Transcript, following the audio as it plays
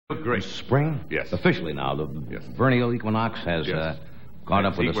Great. Spring? Yes. Officially now, the vernal equinox has caught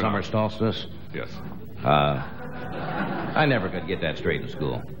up with the summer solstice. Yes. I never could get that straight in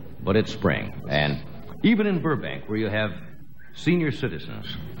school. But it's spring. And even in Burbank, where you have senior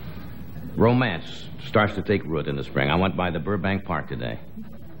citizens, romance starts to take root in the spring. I went by the Burbank Park today,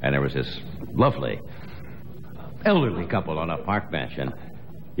 and there was this lovely elderly couple on a park bench, and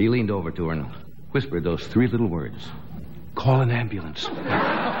he leaned over to her and whispered those three little words. Call an ambulance.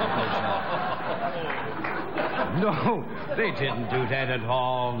 No, they didn't do that at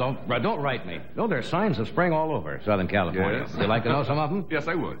all. Don't write me. No, there are signs of spring all over Southern California. Yes. Would you like to know some of them? Yes,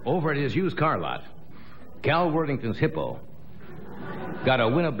 I would. Over at his used car lot, Cal Worthington's hippo got a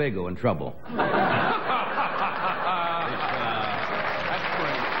Winnebago in trouble. That's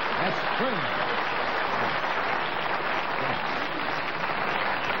spring. That's spring.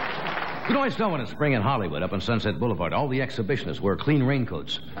 You know, I saw one in spring in Hollywood up on Sunset Boulevard. All the exhibitionists wear clean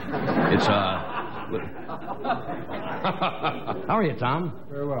raincoats. It's, How are you, Tom?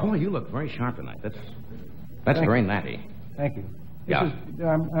 Very well. Oh, you look very sharp tonight. That's very natty. Thank you. Yeah. This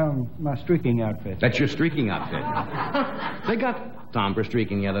is my streaking outfit. That's your streaking outfit. They got Tom for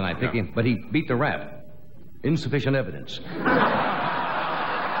streaking the other night, but he beat the rap. Insufficient evidence.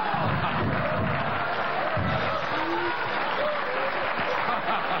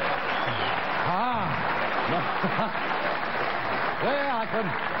 Well,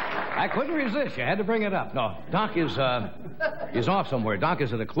 I couldn't resist. You had to bring it up. No, Doc is off somewhere. Doc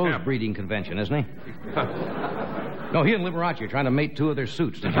is at a close breeding convention, isn't he? No, he and Liberace are trying to mate two of their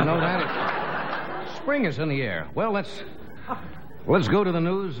suits. Did you know that? Spring is in the air. Well, let's go to the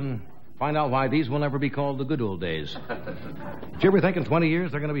news and find out why these will never be called the good old days. Did you ever think in 20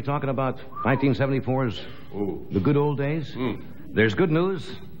 years they're going to be talking about 1974's the good old days? There's good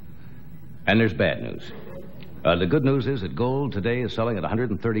news and there's bad news. The good news is that gold today is selling at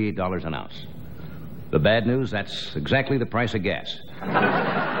 $138 an ounce. The bad news, that's exactly the price of gas.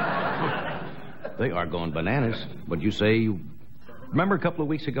 They are going bananas. But you say remember a couple of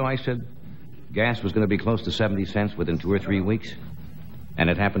weeks ago I said gas was going to be close to 70 cents within 2 or 3 weeks? And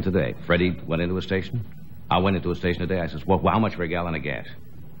it happened today. Freddie went into a station. I went into a station today. I says, well, how much for a gallon of gas?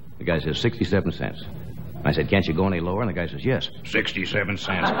 The guy says, 67 cents. I said, can't you go any lower? And the guy says, yes, 67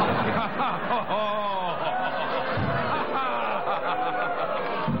 cents.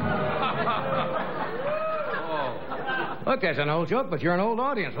 Look, that's an old joke, but you're an old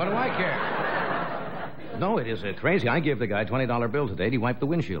audience. What do I care? No, it is crazy. I gave the guy a $20 bill today. He wiped the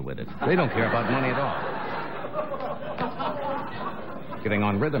windshield with it. They don't care about money at all. Getting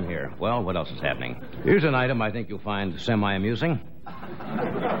on rhythm here. Well, what else is happening? Here's an item I think you'll find semi-amusing.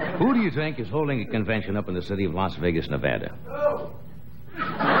 Who do you think is holding a convention up in the city of Las Vegas, Nevada?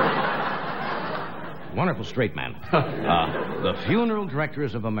 Wonderful straight man. The Funeral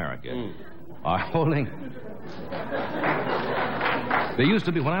Directors of America are holding... They used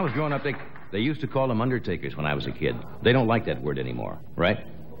to be, when I was growing up, they used to call them undertakers when I was a kid. They don't like that word anymore, right?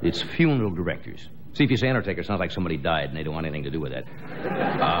 It's funeral directors. See, if you say undertaker, it sounds like somebody died and they don't want anything to do with that.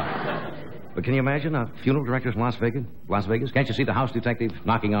 But can you imagine funeral directors in Las Vegas? Can't you see the house detective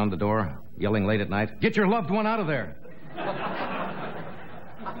knocking on the door, yelling late at night, get your loved one out of there?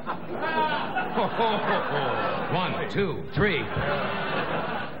 1, 2, 3.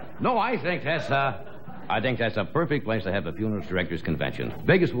 No, I think that's a perfect place to have a funeral directors convention.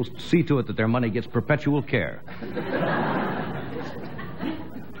 Vegas will see to it that their money gets perpetual care.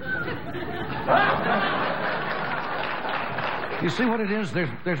 You see what it is?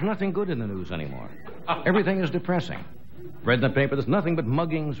 There's nothing good in the news anymore. Everything is depressing. Read in the paper, there's nothing but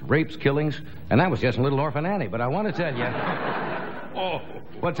muggings, rapes, killings, and that was just a Little Orphan Annie. But I want to tell you...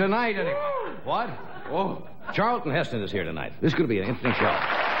 But tonight, anyway... What? Charlton Heston is here tonight. This is going to be an interesting show.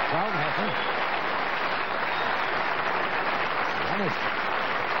 Charlton Heston...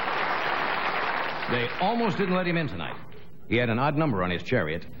 They almost didn't let him in tonight. He had an odd number on his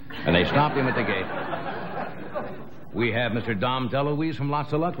chariot, and they stopped him at the gate. We have Mr. Dom DeLuise from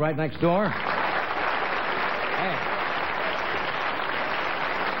Lots of Luck right next door. Hey.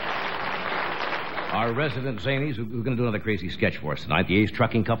 Our resident zanies who's going to do another crazy sketch for us tonight. The Ace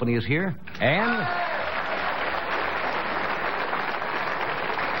Trucking Company is here. And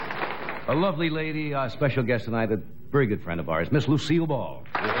a lovely lady, special guest tonight, a very good friend of ours, Miss Lucille Ball.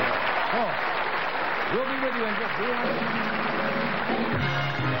 We'll be with you in just a few minutes.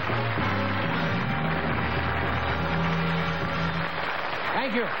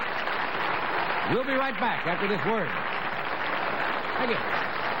 Thank you. We'll be right back after this word. Thank you.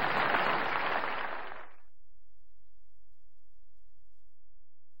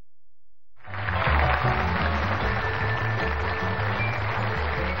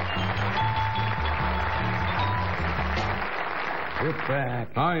 We're back.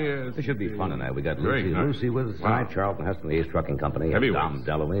 Oh, yes. This should be fun tonight. We got Great, Lucy with us tonight, Charlton Heston, the Ace Trucking Company, and Dom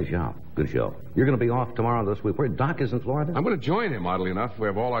DeLuise. Yeah, good show. You're going to be off tomorrow this week. Where Doc is in Florida? I'm going to join him, oddly enough. We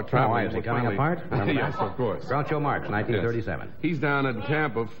have all our travel. Is he coming apart? Yes, of course. Groucho Marx, 1937. Yes. He's down in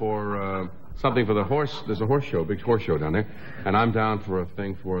Tampa for something for the horse. There's a horse show, big horse show down there. And I'm down for a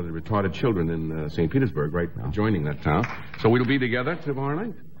thing for the retarded children in St. Petersburg, right, joining that town. So we'll be together tomorrow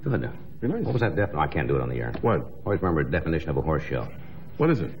night. Good. Be nice. What was that definition? I can't do it on the air. What? Always remember a definition of a horse show. What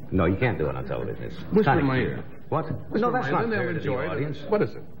is it? No, you can't do it on television. It's Whisper in my ear. What? No, that's not fair to the audience. What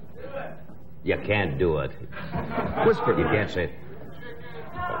is it? You can't do it. Whisper. You can't say it.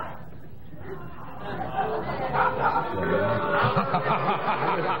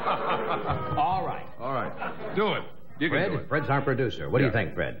 All right. All right. Do it. You can do it. Fred's our producer. What do you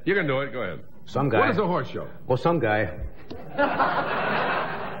think, Fred? You can do it. Go ahead. Some guy. What is a horse show? Well, some guy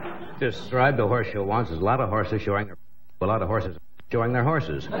described the horse show once as a lot of horses showing their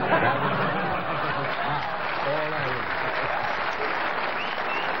horses. It's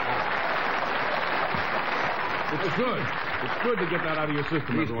good. It's good to get that out of your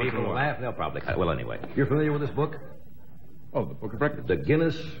system. These people laugh. They'll probably cut it. Well, anyway. You're familiar with this book? Oh, the Book of Records. The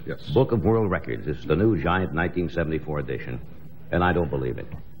Guinness Book of World Records. It's the new giant 1974 edition. And I don't believe it.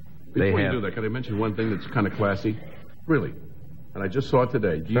 Before you do that, can I mention one thing that's kind of classy? Really. And I just saw it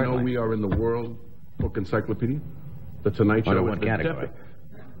today. Do you know we are in the World Book Encyclopedia? The Tonight Show. What category?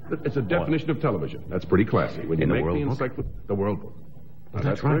 It's a definition of television. That's pretty classy. When you make the encyclopedia, the World Book.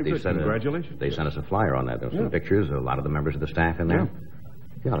 That's right. Congratulations. They sent us a flyer on that. There were some pictures of a lot of the members of the staff in there.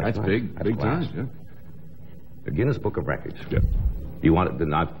 Yeah, that's nice. Big time. Yeah. The Guinness Book of Records. Yeah. You want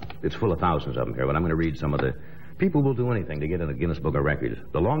it? It's full of thousands of them here, but I'm going to read some of the... People will do anything to get in the Guinness Book of Records.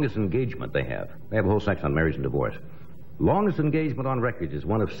 The longest engagement they have. They have a whole section on marriage and divorce. Longest engagement on records is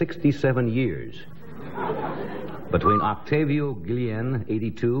one of 67 years. Between Octavio Guillen,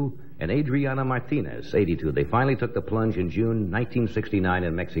 82, and Adriana Martinez, 82. They finally took the plunge in June 1969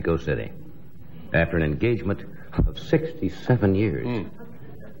 in Mexico City. After an engagement of 67 years.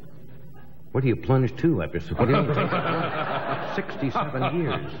 Where do you plunge to after 67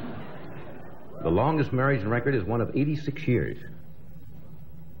 years? The longest marriage record is one of 86 years.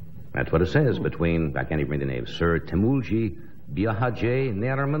 That's what it says between, I can't even read the name, Sir Temulji Biahaje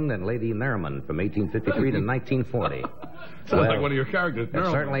Nerman and Lady Nerman from 1853 to 1940. Sounds like one of your characters, Nerman.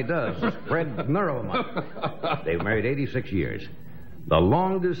 It certainly does. Fred Nerman. They were married 86 years. The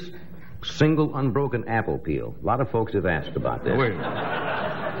longest single unbroken apple peel. A lot of folks have asked about this. Wait.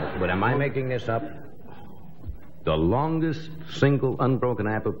 But am I making this up? The longest single unbroken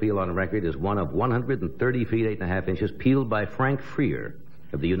apple peel on record is one of 130 feet, 8.5 inches, peeled by Frank Freer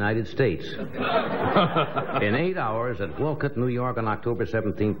of the United States. In 8 hours at Wolcott, New York on October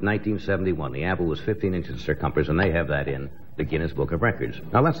 17th, 1971. The apple was 15 inches in circumference, and they have that in the Guinness Book of Records.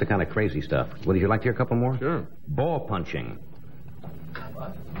 Now, that's the kind of crazy stuff. Would you like to hear a couple more? Sure. Ball punching.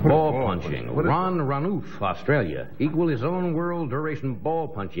 Ball punching. Ron Ranulph, Australia, equaled his own world duration ball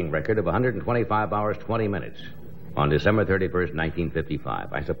punching record of 125 hours, 20 minutes on December 31st,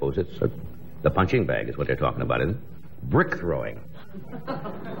 1955. I suppose it's the punching bag is what they're talking about, isn't it? Brick throwing.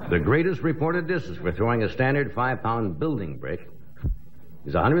 The greatest reported distance for throwing a standard 5-pound building brick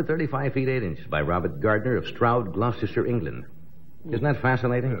is 135 feet 8 inches by Robert Gardner of Stroud, Gloucestershire, England. Isn't that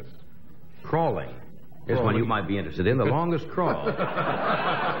fascinating? Yes. Crawling. Here's one you might be interested in, the longest crawl.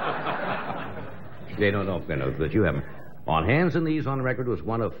 They don't know that you haven't. On hands and knees on record was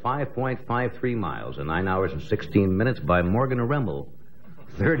one of 5.53 miles in 9 hours and 16 minutes by Morgan Remmel,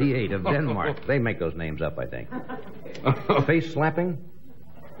 38 of Denmark. They make those names up, I think. Face slapping?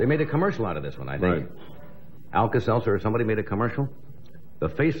 They made a commercial out of this one, I think. Right. Alka-Seltzer or somebody made a commercial. The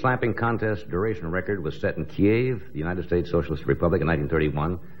face slapping contest duration record was set in Kiev, the United States Socialist Republic, in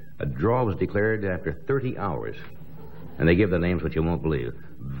 1931. A draw was declared after 30 hours. And they give the names which you won't believe.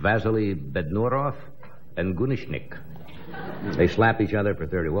 Vasily Bednorov and Gunishnik. They slap each other for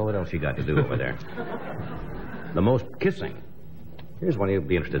 30. Well, what else you got to do over there? The most kissing. Here's one you'll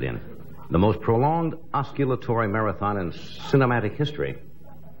be interested in. The most prolonged osculatory marathon in cinematic history,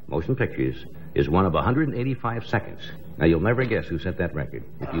 motion pictures, is one of 185 seconds. Now, you'll never guess who set that record.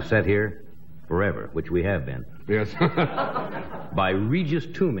 If you sat here forever, which we have been. Yes. By Regis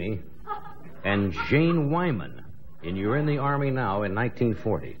Toomey and Jane Wyman in You're in the Army Now in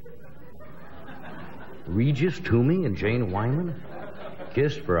 1940. Regis Toomey and Jane Wyman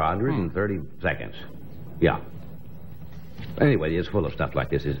kissed for 130 seconds. Yeah. Anyway, it's full of stuff like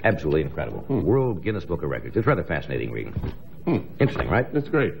this. It's absolutely incredible. World Guinness Book of Records. It's rather fascinating reading. Interesting, right? That's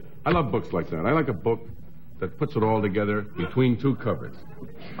great. I love books like that. I like a book that puts it all together between two covers.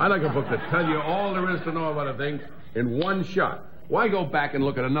 I like a book that tells you all there is to know about a thing in one shot. Why go back and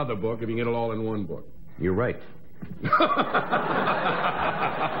look at another book if you can get it all in one book? You're right. They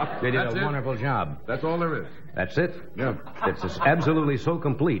did That's a it? wonderful job. That's all there is. That's it? Yeah. It's just absolutely so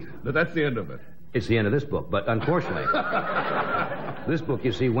complete. But that's the end of it. It's the end of this book, but unfortunately, this book,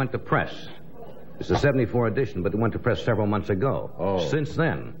 you see, went to press. It's a 74 edition, but it went to press several months ago. Oh. Since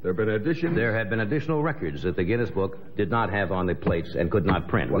then, There have been additions? there have been additional records that the Guinness Book did not have on the plates and could not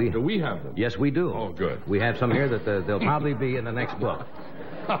print. What, do we have them? Yes, we do. Oh, good. We have some here that they'll probably be in the next book.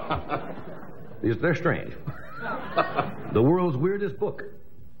 They're strange. The world's weirdest book,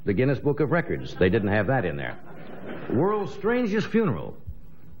 the Guinness Book of Records. They didn't have that in there. World's strangest funeral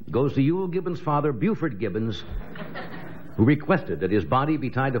goes to Ewell Gibbons' father, Buford Gibbons, who requested that his body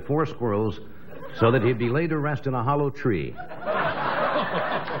be tied to 4 squirrels so that he'd be laid to rest in a hollow tree.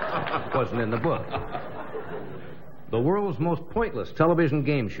 Wasn't in the book. The world's most pointless television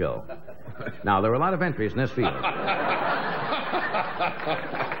game show. Now, there are a lot of entries in this field.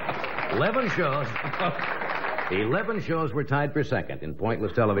 11 shows were tied for second in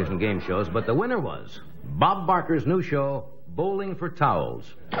pointless television game shows, but the winner was Bob Barker's new show, Bowling for Towels.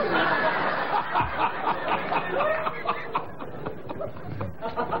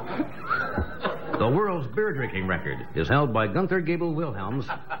 The world's beer drinking record is held by Gunther Gable Wilhelms,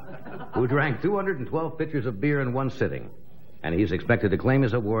 who drank 212 pitchers of beer in one sitting. And he's expected to claim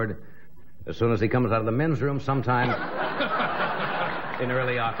his award as soon as he comes out of the men's room sometime in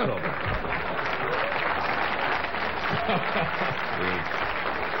early October.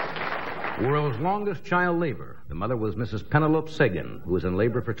 The world's longest child labor. The mother was Mrs. Penelope Sagan, who was in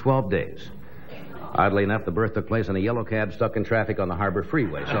labor for 12 days. Oddly enough, the birth took place in a yellow cab stuck in traffic on the Harbor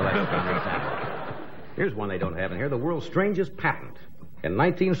Freeway, so that's understandable. Here's one they don't have in here, the world's strangest patent. In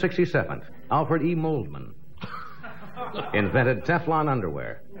 1967, Alfred E. Moldman invented Teflon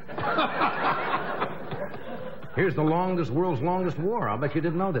underwear. Here's the world's longest war. I'll bet you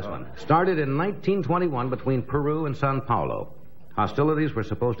didn't know this one. Started in 1921 between Peru and Sao Paulo. Hostilities were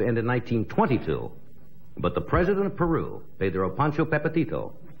supposed to end in 1922, but the president of Peru, Pedro Pancho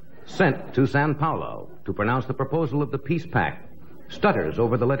Pepitito, sent to Sao Paulo to pronounce the proposal of the peace pact, stutters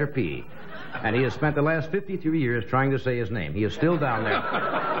over the letter P, and he has spent the last 53 years trying to say his name. He is still down there.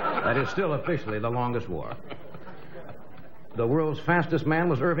 That is still officially the longest war. The world's fastest man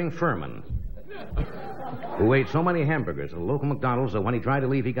was Irving Furman, who ate so many hamburgers at a local McDonald's that when he tried to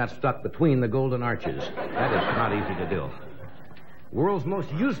leave, he got stuck between the golden arches. That is not easy to do. World's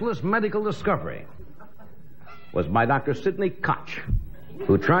most useless medical discovery was by Dr. Sidney Koch,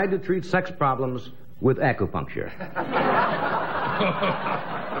 who tried to treat sex problems with acupuncture.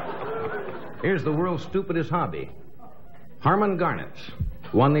 Here's the world's stupidest hobby. Harmon Garnett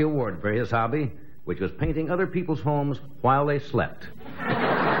won the award for his hobby, which was painting other people's homes while they slept.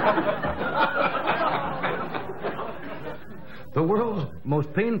 The world's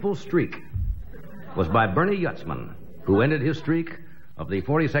most painful streak was by Bernie Yutzman, who ended his streak of the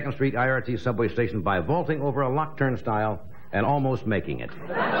 42nd Street IRT subway station by vaulting over a locked turnstile and almost making it.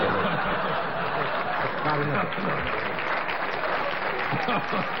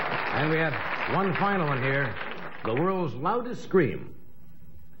 And we have one final one here. The world's loudest scream.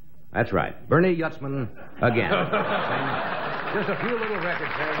 That's right. Bernie Yutzman again. Just a few little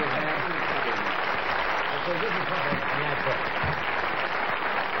records there we have.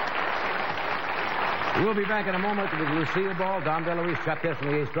 We'll be back in a moment with Lucille Ball, Don DeLuise, Chuck Heston,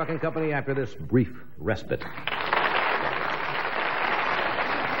 and the Ace Trucking Company after this brief respite.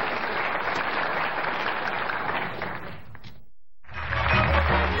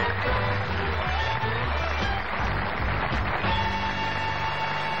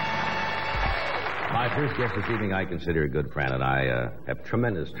 My first guest this evening I consider a good friend, and I have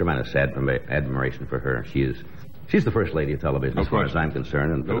tremendous admiration for her. She's the first lady of television, as far as I'm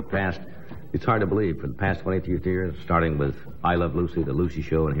concerned, and for the past... It's hard to believe. For the past 22 years, starting with I Love Lucy, The Lucy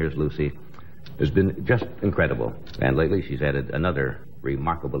Show, and Here's Lucy, has been just incredible. And lately, she's added another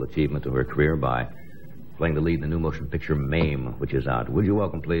remarkable achievement to her career by playing the lead in the new motion picture Mame, which is out. Would you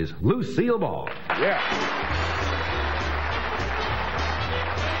welcome, please, Lucille Ball? Yeah.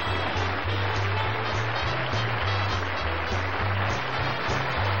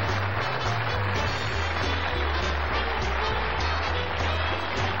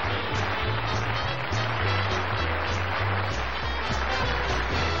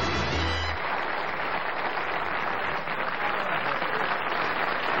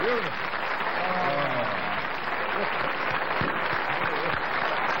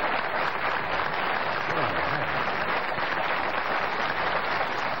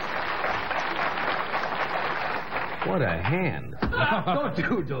 What a hand. Don't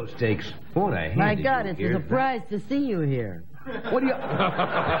do those takes. What a hand. My God, it's a surprise to see you here. What do you...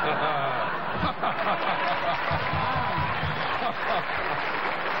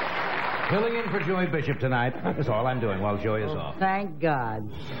 Filling in for Joy Bishop tonight. That's all I'm doing while Joy is off. Thank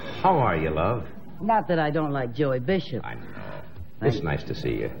God. How are you, love? Not that I don't like Joey Bishop. I know. It's nice to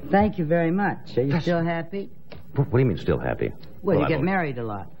see you. Thank you very much. Are you still happy? What do you mean, still happy? Well, you get married a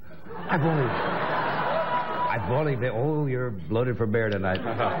lot. I've only been... Oh, you're loaded for bear tonight.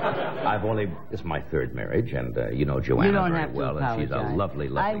 It's my third marriage, and you know Joanna you don't very have to well, apologize. and she's a lovely,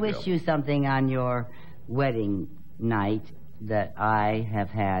 lovely I wish girl. you something on your wedding night that I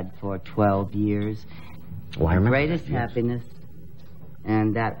have had for 12 years. Well, I the remember greatest that, yes. happiness,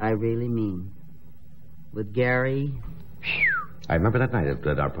 and that I really mean. With Gary... I remember that night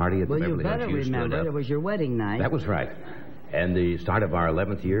at our party at the Well, you Beverly better Hills. You remember. stood It up. was your wedding night. That was right. And the start of our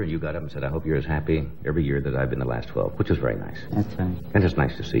 11th year, and you got up and said, I hope you're as happy every year that I've been the last 12, which was very nice. That's right. And it's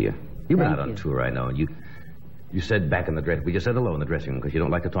nice to see you. You've been Thank out on you. tour, I know, and you said back in the dress, we just said hello in the dressing room because you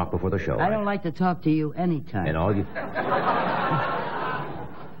don't like to talk before the show. I don't like to talk to you anytime. And all you...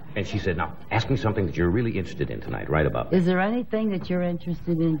 And she said, now, ask me something that you're really interested in tonight, right about. Is there anything that you're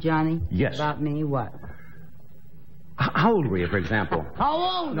interested in, Johnny? Yes. About me? What? How old were you, for example?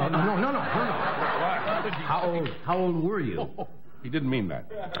 How old? No. How old were you? He didn't mean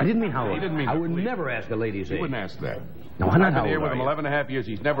that. I didn't mean how old. He didn't mean I that, would please. never ask a lady's He age. wouldn't ask that. No, I'm not. I've How been here old with are him you? 11 and a half years.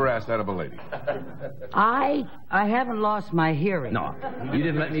 He's never asked that of a lady. I haven't lost my hearing. No, you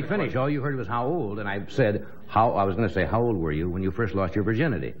didn't let me finish. All you heard was how old, and I said I was going to say, how old were you when you first lost your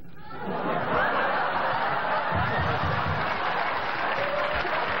virginity?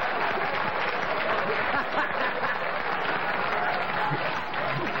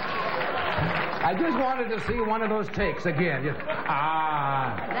 I just wanted to see one of those takes again.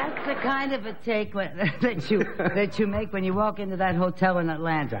 That's the kind of a take that you make when you walk into that hotel in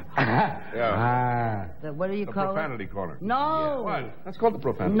Atlanta. Yeah. What do you The call profanity corner. it? No. What? That's called the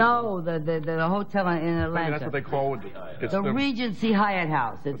profanity. No, the hotel in Maybe Atlanta. that's what they call it. It's the Regency Hyatt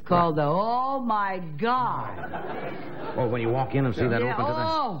House. It's called the Oh My God. Oh, when you walk in and see that Yeah, open to the...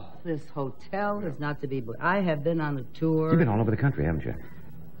 oh, this hotel is not to be believed. I have been on a tour. You've been all over the country, haven't you?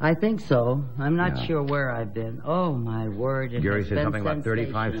 I think so. I'm not Yeah. sure where I've been. Oh, my word. It Gary has said been something about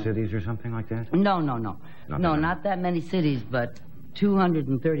 35 sensational. cities or something like that? No. Not No, that many. not that many cities, but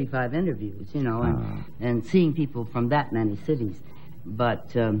 235 interviews, you know, Oh. and seeing people from that many cities.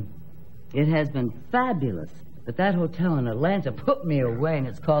 But it has been fabulous. But that hotel in Atlanta put me away, and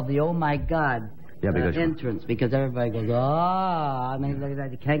it's called the Oh My God Yeah, entrance, because everybody goes, I mean,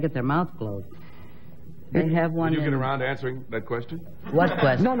 they can't get their mouth closed. They have one. Did you get in- around to answering that question? What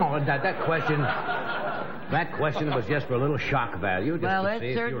question? No, that question... That question was just for a little shock value. Just Well, to it see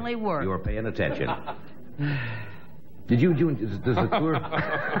if certainly worked. You were paying attention. Does the tour...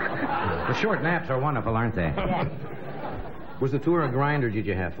 The short naps are wonderful, aren't they? Yeah. Was the tour a grind, or did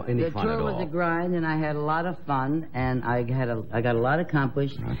you have any The fun tour at was all? a grind, and I had a lot of fun, and I got a lot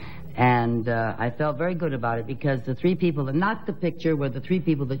accomplished, and I felt very good about it because the three people that knocked the picture were the three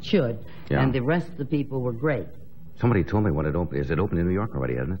people that should, Yeah. and the rest of the people were great. Somebody told me when it opened. Is it open in New York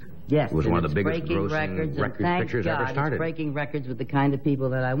already, hasn't it? Yes, It was and one of it's the biggest breaking grossing records, and record thank pictures God ever started. It's breaking records with the kind of people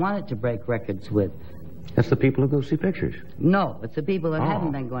that I wanted to break records with. That's the people who go see pictures. No, it's the people that Oh.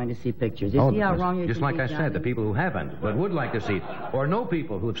 haven't been going to see pictures. You see how wrong you're just like I thinking, said, the Johnny? people who haven't, but would like to see, or know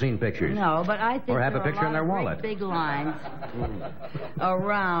people who've seen pictures. No, but I think Or have there a picture are in their lot of wallet. great big lines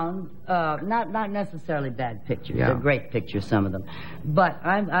around, not necessarily bad pictures. Yeah. They're great pictures, some of them. But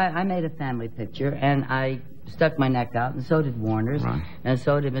I made a family picture, and I stuck my neck out, and so did Warner's, Right. and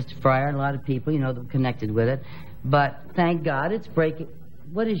so did Mr. Fryer, and a lot of people, you know, that were connected with it. But thank God it's breaking.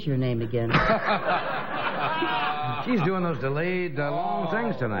 What is your name again? She's doing those delayed long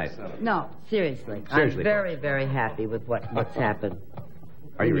things tonight. No, seriously. Seriously, I'm very, very happy with what's happened.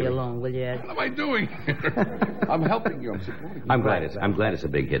 Are you Leave me really? alone, will you, Ed? What am I doing? I'm helping you. I'm supporting you. I'm glad it's a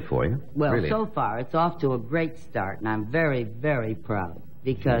big hit for you. Well, really. so far it's off to a great start, and I'm very, very proud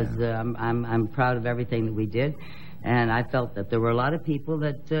because I'm proud of everything that we did, and I felt that there were a lot of people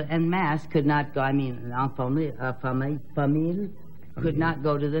that en masse could not go. I mean, en famille could not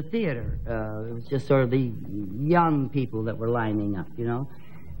go to the theater. It was just sort of the young people that were lining up, you know.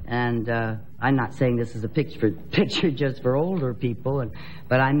 And I'm not saying this is a picture just for older people,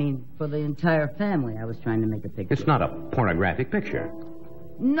 but I mean for the entire family. I was trying to make a picture. It's not a pornographic picture.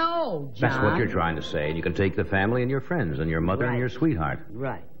 No, John. That's what you're trying to say. You can take the family and your friends and your mother and Right. your sweetheart.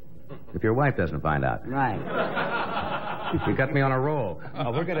 Right, If your wife doesn't find out. right. You got me on a roll.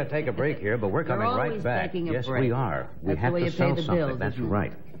 We're going to take a break here, but we're coming right always back. taking a Yes, break. we are. We That's the have way to you pay sell the something. bills, That's isn't it?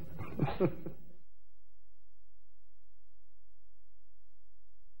 right.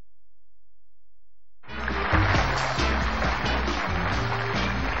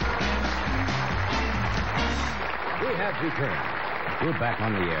 have returned. We're back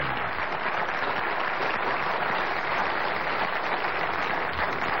on the air now.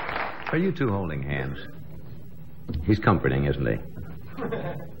 Are you two holding hands? He's comforting, isn't he?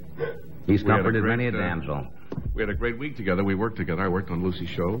 He's comforted many a damsel. We had a great week together. We worked together. I worked on Lucy's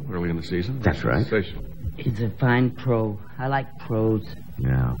show early in the season. That's right. Sensational. He's a fine pro. I like pros.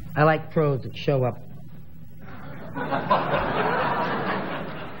 Yeah. I like pros that show up.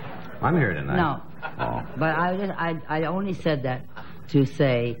 I'm here tonight. No. Oh. But I only said that to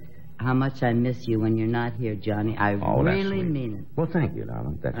say how much I miss you when you're not here, Johnny. I really mean it. Well, thank you,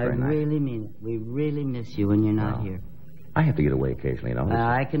 darling. That's very nice. I really mean it. We really miss you when you're not here. I have to get away occasionally, you know.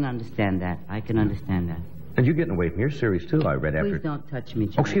 I can understand that. And you're getting away from your series, too, I read after... Please don't touch me,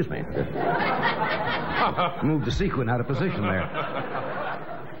 Johnny. Oh, excuse me. Move the sequin out of position there.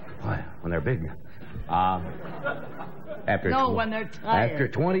 Boy, when they're big. When they're tired. After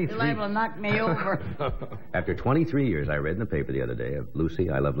 23... You're liable to knock me over. After 23 years, I read in the paper the other day of Lucy,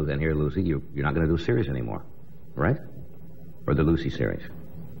 I Love Lucy, and here, Lucy, you're not going to do a series anymore, right? Or the Lucy series.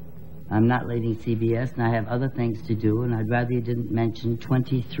 I'm not leaving CBS, and I have other things to do, and I'd rather you didn't mention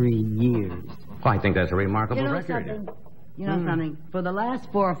 23 years. Well, I think that's a remarkable record. You know something? For the last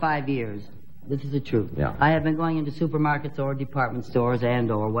 4 or 5 years, this is the truth. Yeah. I have been going into supermarkets or department stores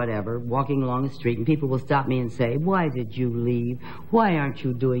or whatever, walking along the street, and people will stop me and say, "Why did you leave? Why aren't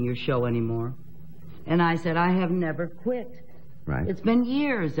you doing your show anymore?" And I said, "I have never quit." Right. It's been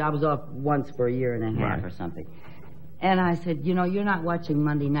years. I was off once for a year and a half or something. And I said, "You know, you're not watching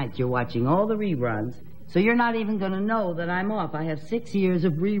Monday nights. You're watching all the reruns. So you're not even going to know that I'm off. I have 6 years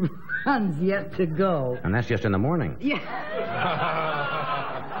of reruns yet to go." And that's just in the morning. Yeah.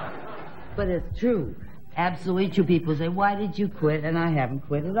 But it's true. Absolutely true. People say, "Why did you quit?" And I haven't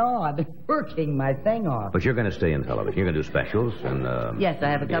quit at all. I've been working my thing off. But you're going to stay in television. You're going to do specials and... yes, I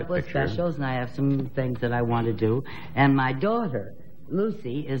have a couple of specials, and I have some things that I want to do. And my daughter,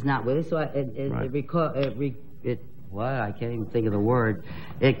 Lucy, is not with us, so I can't even think of the word.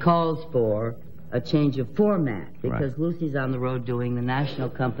 It calls for a change of format because Lucy's on the road doing the national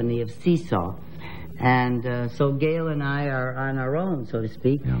company of Seesaw. And so Gail and I are on our own, so to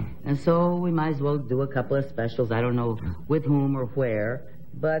speak. Yeah. And so we might as well do a couple of specials. I don't know with whom or where,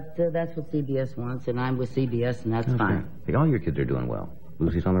 but that's what CBS wants, and I'm with CBS, and that's fine. Hey, all your kids are doing well.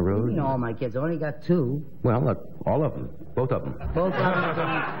 Lucy's on the road? You know, all my kids. I only got 2. Well, look, all of them. Both of them. Both of them.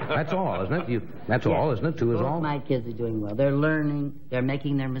 That's all, isn't it? That's all, isn't it? 2 is all? Both my kids are doing well. They're learning. They're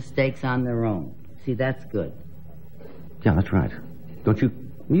making their mistakes on their own. See, that's good. Yeah, that's right. Don't you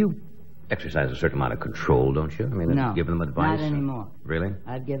exercise a certain amount of control, don't you? I mean, no, give them advice? Not anymore. Really?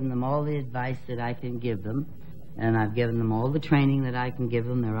 I've given them all the advice that I can give them, and I've given them all the training that I can give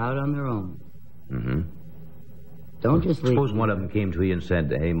them. They're out on their own. Mm-hmm. Don't just leave. Suppose one of them came to you and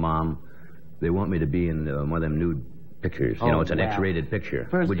said, "Hey, Mom, they want me to be in one of them nude pictures. You know, it's an X-rated picture."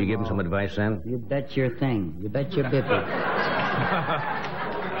 Would you give them some advice then? You bet your thing. You bet your bippy.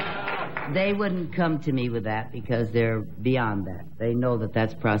 They wouldn't come to me with that because they're beyond that. They know that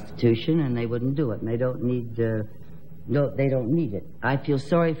that's prostitution, and they wouldn't do it. And they don't need. They don't need it. I feel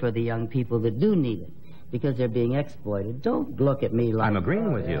sorry for the young people that do need it because they're being exploited. Don't look at me like I'm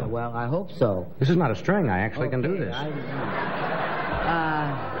agreeing with you. Well, I hope so. This is not a string. I actually can do this.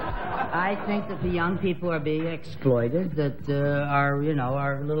 I think that the young people are being exploited, that are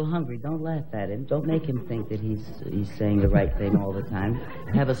a little hungry. Don't laugh at him. Don't make him think that he's saying the right thing all the time.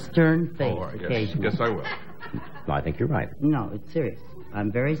 Have a stern face occasionally. Yes, I will. No, I think you're right. No, it's serious. I'm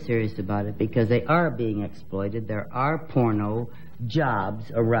very serious about it because they are being exploited. There are porno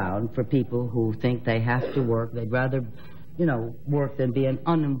jobs around for people who think they have to work. They'd rather, work than be an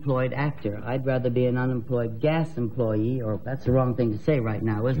unemployed actor. I'd rather be an unemployed gas employee, or that's the wrong thing to say right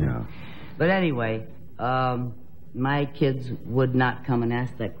now, isn't it? But anyway, my kids would not come and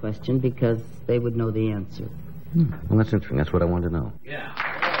ask that question because they would know the answer. Well, that's interesting. That's what I wanted to know. Yeah.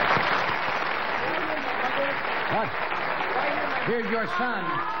 What? Here's your son.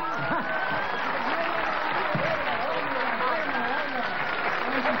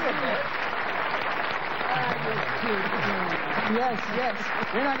 Yes.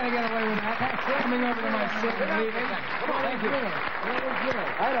 You're not going to get away with that. Coming over to my seat and leaving. Thank you.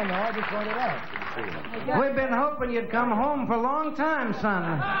 I don't know. I just wanted out. We've been hoping you'd come home for a long time,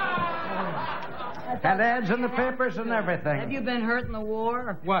 son. Had ads in the papers and everything. Have you been hurt in the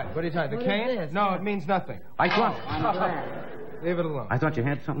war? What? What are you talking about? The cane? This? No, it means nothing. I thought... I'm glad. Leave it alone. I thought you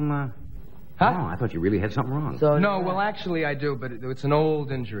had something, Huh? No, I thought you really had something wrong. No, well, actually, I do, but it's an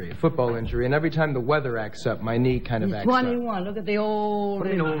old injury, a football injury, and every time the weather acts up, my knee kind of acts up. 21. Look at the old... What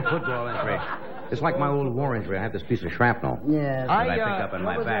do you mean old football injury? It's like my old war injury. I have this piece of shrapnel Yes. that I picked up in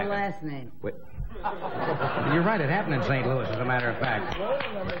my What was back. your last name? Wait. You're right. It happened in St. Louis, as a matter of fact.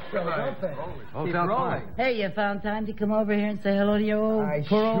 Hotel Park. Hey, you found time to come over here and say hello to your old, I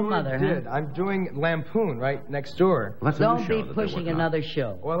poor old sure mother, did. huh? I'm doing Lampoon right next door. Well, that's a new Don't show be that they're pushing working on. another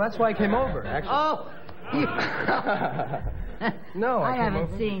show. Well, that's why I came over, actually. Oh! No, I came haven't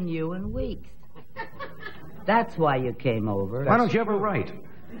over. seen you in weeks. That's why you came over. Why don't you ever write?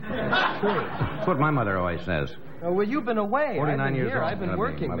 That's what my mother always says. Oh, well, you've been away. 49 I've been years here. old. I've been That'll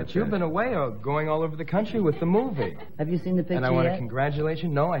be working, Mother but you've said. been away going all over the country with the movie. Have you seen the picture And I want to yet? congratulate you.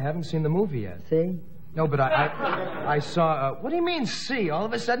 No, I haven't seen the movie yet. See? No, but I saw... what do you mean, see? All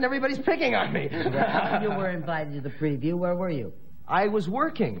of a sudden, everybody's picking on me. You were invited to the preview. Where were you? I was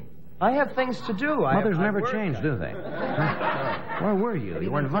working. I have things to do. Mothers I never work. change, do they? Where were you? Have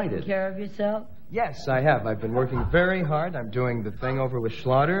You were been taking invited. care of yourself? Yes, I have. I've been working very hard. I'm doing the thing over with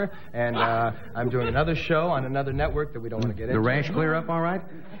Schlatter, and I'm doing another show on another network that we don't want to get The into. rash clear up all right?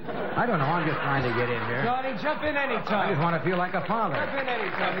 I don't know. I'm just trying to get in here. Johnny, jump in I anytime. just want to feel like a father. Jump in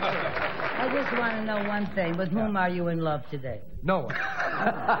anytime. I just want to know one thing. With whom are you in love today? No one.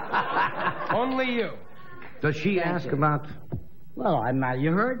 Only you. Does she ask you. about... Well,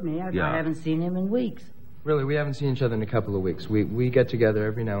 you heard me. I haven't seen him in weeks. Really, we haven't seen each other in a couple of weeks. We get together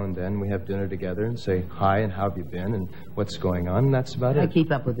every now and then. We have dinner together and say hi and how have you been and what's going on, and that's about I it.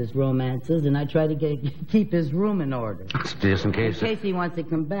 keep up with his romances, and I try to keep his room in order. Just in case... In case he wants to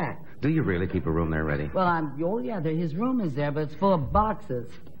come back. Do you really keep a room there ready? Well, his room is there, but it's full of boxes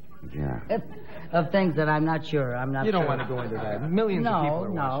Yeah. of things that I'm not sure. You don't want to go into that. Millions of people are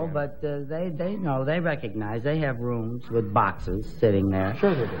No, watching. but they know, they recognize. They have rooms with boxes sitting there.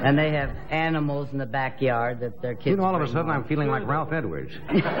 Sure they do. And they have animals in the backyard that their kids You know, all of a bring sudden home. I'm feeling like Ralph Edwards.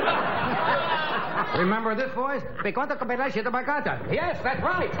 Remember this voice? Yes, that's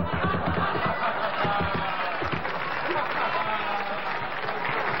right.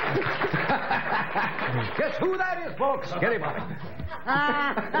 Guess who that is, folks? Get him up.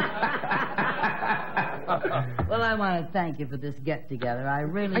 Well, I want to thank you for this get-together. I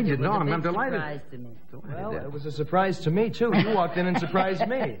really I do. didn't It was know. a I'm big delighted. surprise to me. Well, it was a surprise to me, too. You walked in and surprised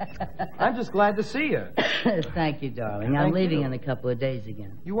me. I'm just glad to see you. Thank you, darling. I'm Thank leaving you. in a couple of days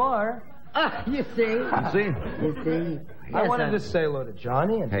again. You are. You see? See? You see? I Yes, wanted to say hello to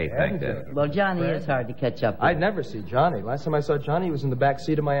Johnny and Hey, to Ed thank and to- that. Well, Johnny is hard to catch up with. I'd never see Johnny. Last time I saw Johnny, he was in the back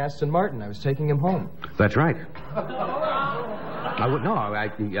seat of my Aston Martin. I was taking him home. That's right. I would no.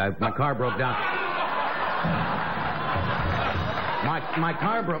 My car broke down.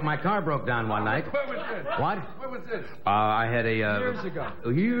 My car broke down one night. Where was this? What? Where was this? I had a Years ago.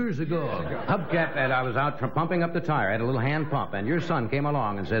 Years ago. Hubcap, and I was out pumping up the tire. I had a little hand pump, and your son came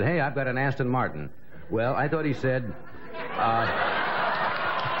along and said, "Hey, I've got an Aston Martin." Well, I thought he said.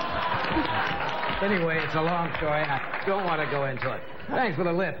 Anyway, it's a long story. I don't want to go into it. Thanks for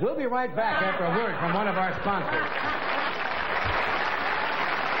the lift. We'll be right back after a word from one of our sponsors.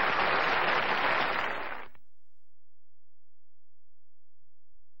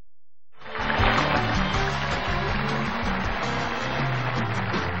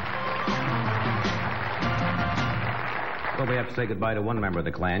 Well, we have to say goodbye to one member of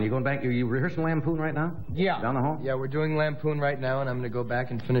the clan. You going back? You rehearsing Lampoon right now? Yeah. Down the hall? Yeah, we're doing Lampoon right now, and I'm going to go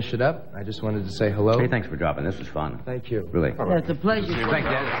back and finish it up. I just wanted to say hello. Hey, thanks for dropping. This is fun. Thank you. Really. Yeah, it's a pleasure. Thanks,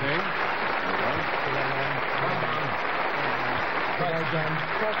 Dad.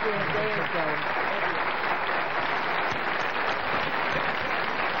 Talk to you in a day or so.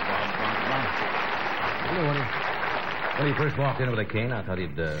 When he first walked in with a cane, I thought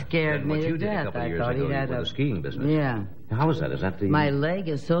he'd... Scared done me what to you did a death. couple of I years thought ago he had with a- the skiing business. Yeah. How is that? Is that the... My leg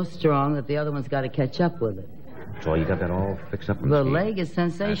is so strong that the other one's got to catch up with it. So you got that all fixed up from The skiing? leg is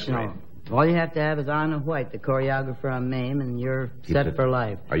sensational. That's All you have to have is Anna White, the choreographer on MAME, and you're Keeps set it- for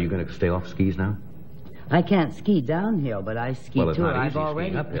life. Are you going to stay off skis now? I can't ski downhill, but I ski Well, it's tour. not easy I've already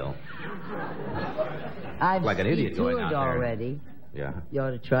skiing uphill. I've Like an ski idiot going toured out there. already. Yeah. You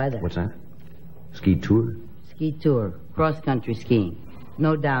ought to try that. What's that? Ski tour? Ski tour, cross country skiing,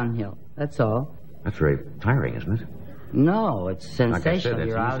 no downhill. That's all. That's very tiring, isn't it? No, it's Like I said, sensational. that's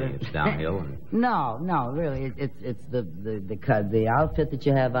You're out easy. in- It's downhill. And... No, really, it's the outfit that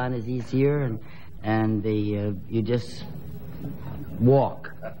you have on is easier, and you just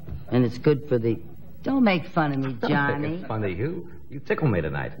walk, and it's good for the. Don't make fun of me, Johnny. Funny, you tickle me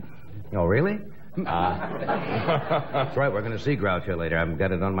tonight. Oh, really? That's right. We're going to see Groucho later. I've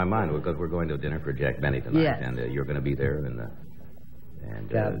got it on my mind because we're going to dinner for Jack Benny tonight, Yes. and you're going to be there, and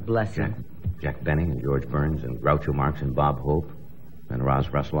God bless him. Jack Benny and George Burns and Groucho Marx and Bob Hope and Roz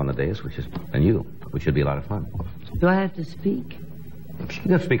Russell on the dais, and you, which should be a lot of fun. Do I have to speak?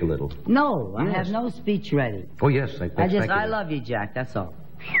 Just speak a little. No, I Yes. have no speech ready. Oh, yes. I love you, Jack, that's all.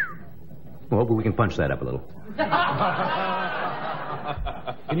 Well, but we can punch that up a little.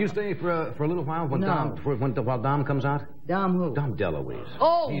 Can you stay for a little while when No. while Dom comes out? Dom who? Dom DeLuise.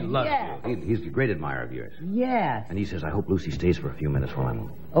 Oh, he loves yes. you. He's a great admirer of yours. Yes. And he says, I hope Lucy stays for a few minutes while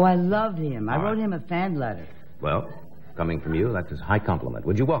I'm... Oh, I love him. I All wrote right. him a fan letter. Well, coming from you, that's a high compliment.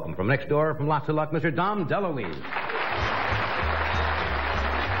 Would you welcome from next door, from Lots of Luck, Mr. Dom DeLuise.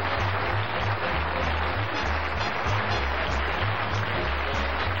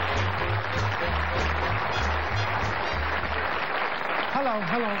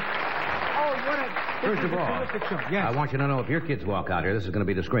 Hello. Oh, what a... First of all, terrific show. Yes. I want you to know if your kids walk out here, this is going to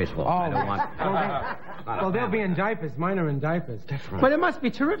be disgraceful. I don't want... Well, they'll be in diapers. Mine are in diapers. That's right. But it must be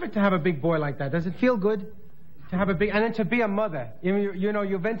terrific to have a big boy like that. Does it feel good to have a big... And then to be a mother. You know,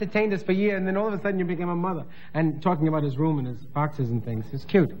 you've entertained us for years, and then all of a sudden you become a mother. And talking about his room and his boxes and things. It's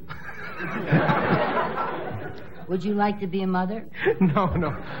cute. Would you like to be a mother?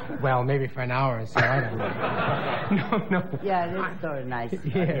 No. Well, maybe for an hour or so. I don't know. No. Yeah, it is sort of nice for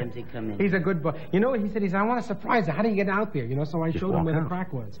him to come in. He's a good boy. You know what he said? He said, I want to surprise her. How do you get out there? You know, so I showed him where the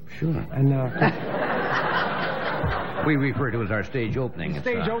crack was. Sure. And, We refer to it as our stage opening.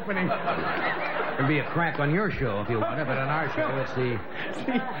 stage opening. There'll be a crack on your show if you want it, but on our show, it's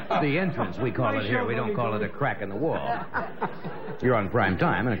the entrance, we call it here. We don't call it a crack in the wall. You're on prime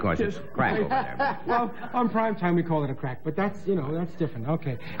time, and of course, it's crack over there. Well, on prime time we call it a crack, but that's different.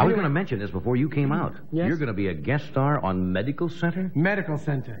 Okay. I was going to mention this before you came out. Yes? You're going to be a guest star on Medical Center? Medical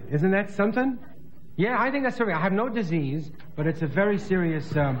center. Isn't that something? Yeah, I think that's something. I have no disease, but it's a very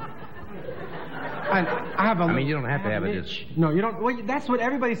serious, I have a... you don't have to have an it. itch. No, you don't. Well, that's what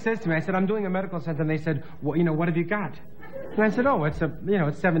everybody says to me. I said, I'm doing a medical center, and they said, well, what have you got? And I said, oh, it's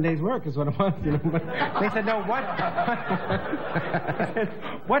it's 7 days' work is what it was. But they said, no, what? I said,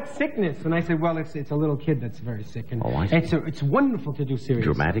 what sickness? And I said, well, it's a little kid that's very sick. And I see. it's wonderful to do serious.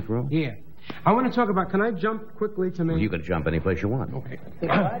 Dramatic role? Yeah. I want to talk about. Can I jump quickly to Maine? Well, you can jump any place you want. Okay.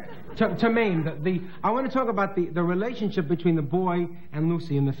 to Maine. I want to talk about the relationship between the boy and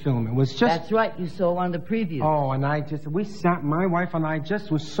Lucy in the film. It was just. That's right. You saw one of the previews. Oh, and my wife and I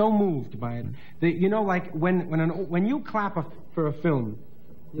just was so moved by it. Like when you clap for a film.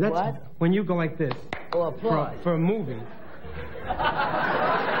 That's What? When you go like this. Oh, applause. For a movie.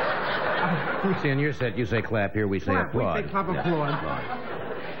 See, on your set, you say clap. Here we say Clap. applaud. We say clap, applaud.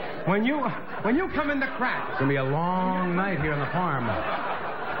 When you come in the crack. It's going to be a long night here in the farm.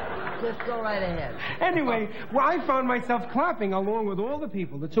 Just go right ahead. Anyway, I found myself clapping along with all the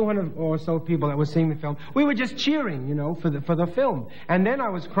people, the 200 or so people that were seeing the film. We were just cheering, for the film. And then I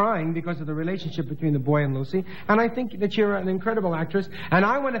was crying because of the relationship between the boy and Lucy. And I think that you're an incredible actress. And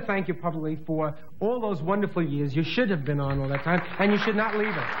I want to thank you publicly for all those wonderful years. You should have been on all that time, and you should not leave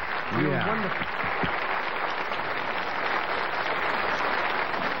us. You were wonderful.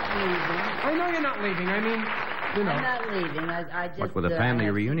 I know you're not leaving. I'm not leaving. I just... What with a family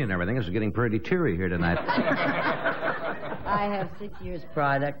reunion and everything, it's getting pretty teary here tonight. I have 6 years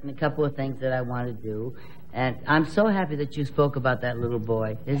product and a couple of things that I want to do. And I'm so happy that you spoke about that little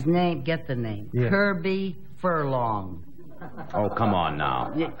boy. His name, get the name. Yeah. Kirby Furlong. Oh, come on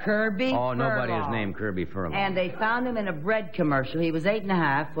now. Yeah, Kirby Oh, nobody Furlong. is named Kirby Furlong. And they found him in a bread commercial. He was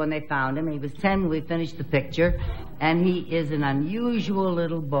 8.5 when they found him. He was 10 when we finished the picture. And he is an unusual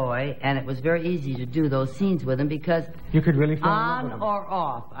little boy, and it was very easy to do those scenes with him because You could really fall in love on with him. or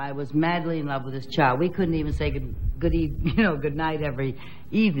off, I was madly in love with this child. We couldn't even say good night every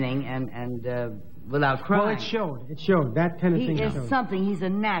evening and without crying. Well, it showed. It showed. That kind of He thing is showed. something. He's a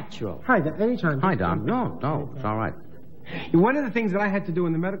natural. Hi, anytime. Hi, Dom. No, it's all right. One of the things that I had to do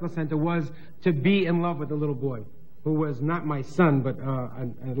in the medical center was to be in love with the little boy, who was not my son, but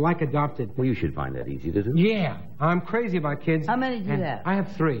like adopted. Well, you should find that easy to do. Yeah, I'm crazy about kids. How many do you And have? I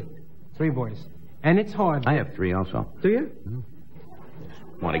have 3 boys, and it's hard. I have 3 also. Do you?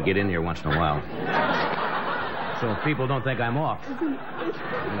 Want to get in there once in a while. So people don't think I'm off.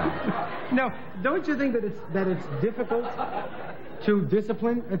 No, don't you think that it's difficult to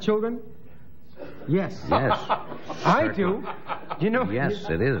discipline children? Yes. Yes. I do. Yes,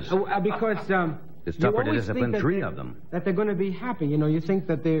 it is. Because It's you tougher to always discipline think that 3 they- of them. That they're going to be happy. You think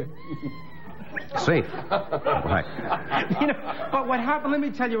that they're... Safe. Right. But what happened, let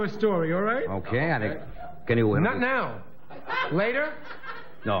me tell you a story, all right? Okay, I think... Can you... Not now. Later?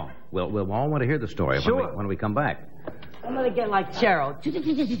 No. We'll all want to hear the story Sure. when we come back. I'm going to get like Cheryl.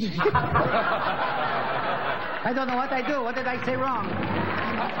 I don't know what I do. What did I say wrong?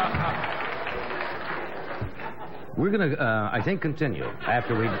 We're going to, I think, continue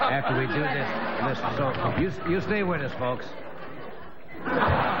after we do this. So you stay with us, folks.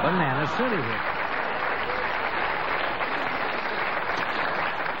 Banana City here.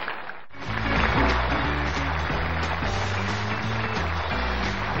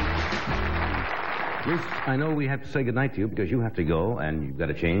 Ruth, I know we have to say goodnight to you because you have to go and you've got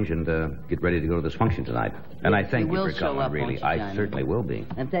to change and get ready to go to this function tonight. And I thank you for coming, really. I certainly will be.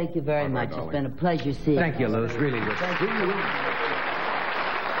 And thank you very much. It's been a pleasure seeing you. Thank you, Luz. Really. Thank you.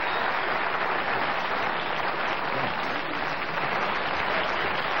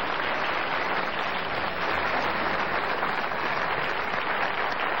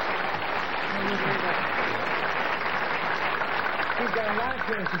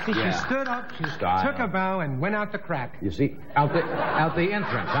 See, she stood up, she took a bow, and went out the crack. You see, out the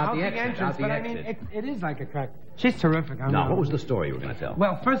entrance, out the exit, entrance. But I mean, it is like a crack. She's terrific. Now, what was the story you were going to tell?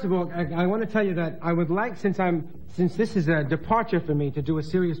 Well, first of all, I want to tell you that I would like, since this is a departure for me to do a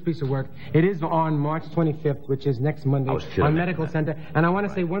serious piece of work. It is on March 25th, which is next Monday, on Medical Center. And I want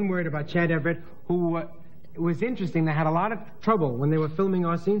to say one word about Chad Everett, who. It was interesting. They had a lot of trouble when they were filming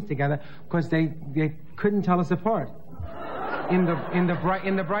our scenes together because they couldn't tell us apart. In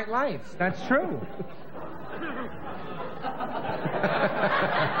the bright lights. That's true.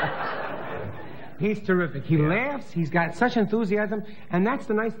 He's terrific. He laughs. He's got such enthusiasm. And that's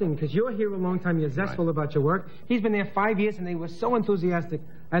the nice thing, because you're here a long time. You're zestful about your work. He's been there 5 years, and they were so enthusiastic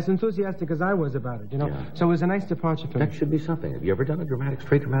as I was about it, you know. Yeah. So it was a nice departure for me. That should be something. Have you ever done a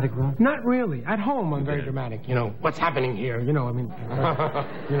straight dramatic role? Not really. At home, I'm very dramatic. You know, what's happening here? You know, I mean,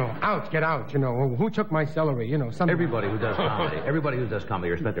 you know, out, get out. You know, who took my celery? You know, something. Everybody who does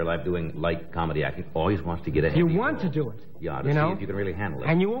comedy or spent their life doing light comedy acting always wants to get ahead. You want to do it. Yeah, to see if you can really handle it.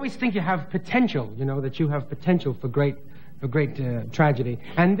 And you always think you have potential. You know, that you have potential for great tragedy.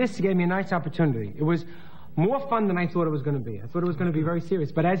 And this gave me a nice opportunity. It was more fun than I thought it was going to be. I thought it was going to be very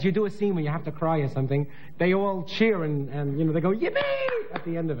serious. But as you do a scene where you have to cry or something, they all cheer and you know, they go, yippee! At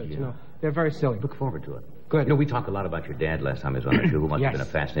the end of it, you know. They're very silly. Look forward to it. Good. You know, we talked a lot about your dad last time he was on the show, who must have been a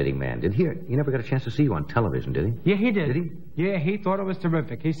fascinating man. He never got a chance to see you on television, did he? Yeah, he did. Did he? Yeah, he thought it was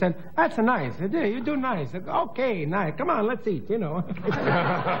terrific. He said, that's nice. You do nice. I go, okay, nice. Come on, let's eat, you know.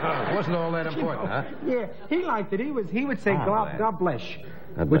 Wasn't all that important, huh? Yeah, he liked it. He would say, God bless,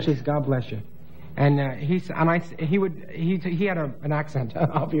 which is God bless you. And he had an accent,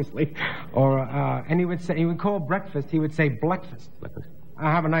 obviously, and he would call breakfast. He would say breakfast. Breakfast.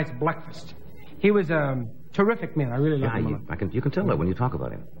 I have a nice breakfast. He was a terrific man. I really liked him. You can tell that when you talk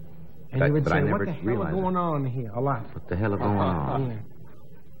about him. And he would say, "What the hell is going on here?" A lot. What the hell is going on? Yeah.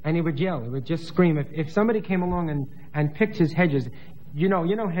 And he would yell. He would just scream. If somebody came along and picked his hedges, you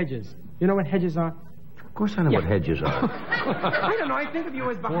know hedges. You know what hedges are? Of course I know what hedges are. I don't know. I think of you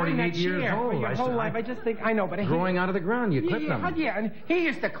as behind that chair for your whole life. I just think, I know, but... Growing out of the ground, you clip them. Yeah, and he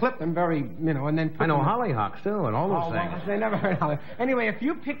used to clip them very, you know, and then... I know hollyhocks, too, and all those things. Well, I never heard hollyhocks. Anyway, if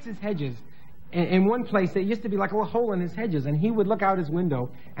you picked his hedges, in one place, there used to be like a little hole in his hedges, and he would look out his window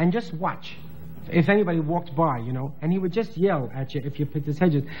and just watch if anybody walked by, you know, and he would just yell at you if you picked his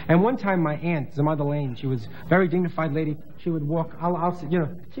hedges. And one time my aunt, Mother Lane, she was a very dignified lady. She would walk, you know,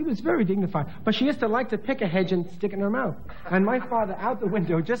 she was very dignified. But she used to like to pick a hedge and stick it in her mouth. And my father, out the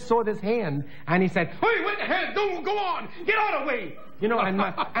window, just saw this hand, and he said, "Hey, what the hell? Don't go on! Get out of the way!" You know,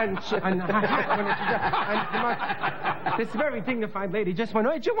 this very dignified lady just went,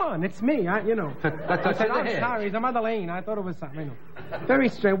 "Hey, Juwan, it's me." You know. I said, "I'm sorry, it's Mother Lane. I thought it was something." You know. Very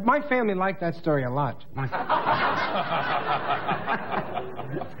strange. My family liked that story a lot.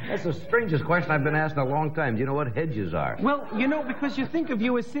 That's the strangest question I've been asked in a long time. Do you know what hedges are? Well, you know, because you think of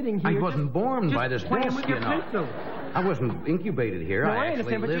you as sitting here. I wasn't born by this desk, you know. Pencil. I wasn't incubated here. No, I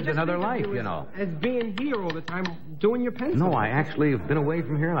actually lived another life, you know. As being here all the time, doing your pencil. No, I actually have been away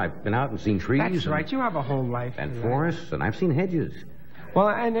from here, and I've been out and seen trees. That's right. You have a whole life. And forests, and I've seen hedges. Well,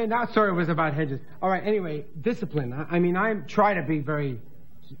 and our story was about hedges. All right, anyway, discipline. I mean, I try to be very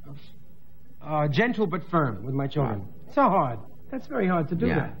gentle but firm with my children. Wow. It's so hard. That's very hard to do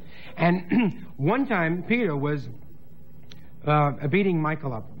that. And one time, Peter was beating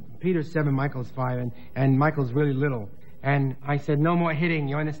Michael up. Peter's 7, Michael's 5, and Michael's really little. And I said, "No more hitting,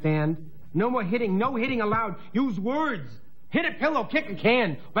 you understand? No more hitting, no hitting allowed. Use words. Hit a pillow, kick a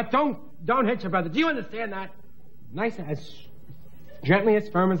can, but don't hit your brother. Do you understand that?" Nice, as gently, as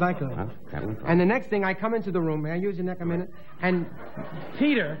firm as I could. And the next thing, I come into the room. May I use your neck a minute? And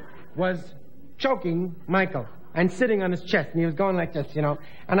Peter was choking Michael and sitting on his chest, and he was going like this, you know.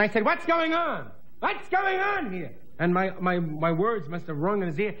 And I said, "What's going on? What's going on here?" And my words must have rung in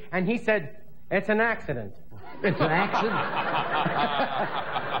his ear, and he said, "It's an accident." It's an accident?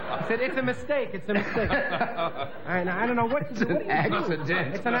 I It's a mistake. It's a mistake. I don't know what to do. It's an accident.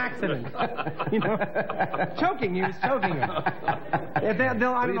 It's an accident. You know? Choking. He was choking her. What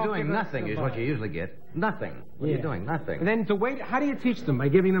are you doing? Nothing is what you usually get. Nothing. What are you doing? Nothing. And then to wait, how do you teach them? By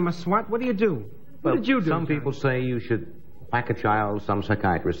giving them a swat? What do you do? What did you do? Some people say you should whack a child. Some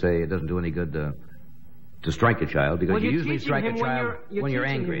psychiatrists say it doesn't do any good to strike a child because you usually strike a child when you're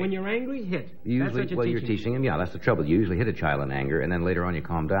angry. When you're angry, hit. You're teaching him. Yeah, that's the trouble. You usually hit a child in anger, and then later on you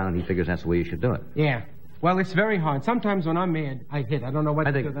calm down, and he figures that's the way you should do it. Yeah. Well, it's very hard. Sometimes when I'm mad, I hit. I don't know what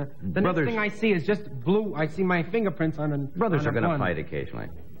to do. The next thing I see is just blue. I see my fingerprints on a Brothers are going to fight occasionally.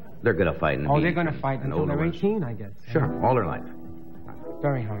 They're good at fighting. Oh, they're going to fight until they're 18, I guess. Sure, all their life.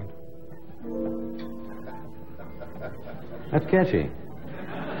 Very hard. That's catchy.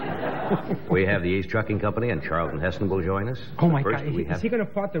 We have the Ace Trucking Company, and Charlton Heston will join us. Oh, my God. Is he going to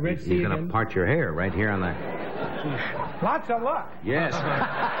part the Red Sea He's going to part your hair right here on the... Lots of luck. Yes.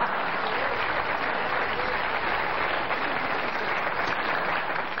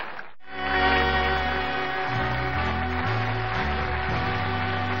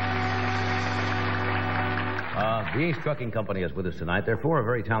 The Ace Trucking Company is with us tonight. They're four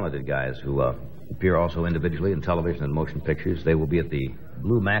very talented guys who appear also individually in television and motion pictures. They will be at the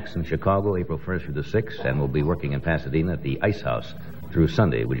Blue Max in Chicago, April 1st through the 6th, and will be working in Pasadena at the Ice House through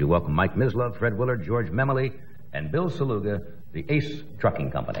Sunday. Would you welcome Mike Mislove, Fred Willard, George Memely, and Bill Saluga, the Ace Trucking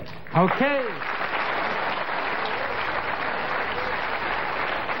Company. Okay.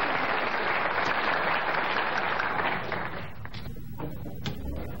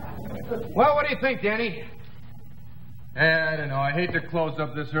 Well, what do you think, Danny? I don't know. I hate to close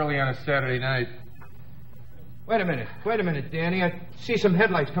up this early on a Saturday night. Wait a minute, Danny. I see some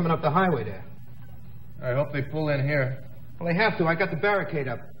headlights coming up the highway there. I hope they pull in here. Well, they have to. I got the barricade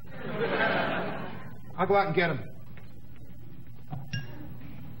up. I'll go out and get them.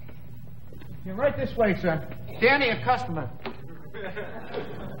 You're right this way, sir. Danny, a customer.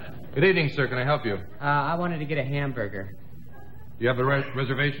 Good evening, sir. Can I help you? I wanted to get a hamburger. You have a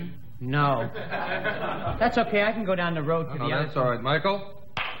reservation? No. That's okay. I can go down the road to the other. That's all right. Michael?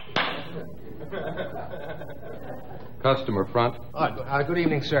 Customer front. Good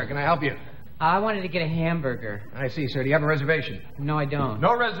evening, sir. Can I help you? I wanted to get a hamburger. I see, sir. Do you have a reservation? No, I don't.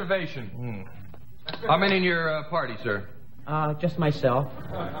 No reservation. How many in your party, sir? Just myself.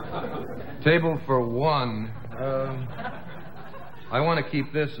 Table for one. I want to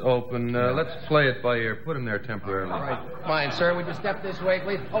keep this open. Let's play it by ear. Put him there temporarily. All right. Fine, sir. Would you step this way,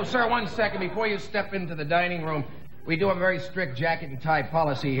 please? Oh, sir, 1 second. Before you step into the dining room, we do have a very strict jacket and tie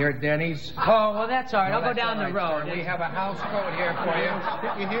policy here at Denny's. Oh, well, that's all right. I'll go That's down all the right, road. sir. We have a house code here for you.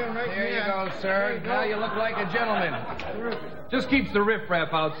 There you go, sir. Now you look like a gentleman. Just keeps the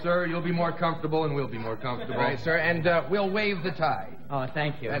riffraff out, sir. You'll be more comfortable, and we'll be more comfortable. All right, sir. And we'll waive the tie. Oh,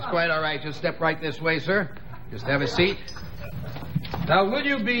 thank you. That's quite all right. Just step right this way, sir. Just have a seat. Now, will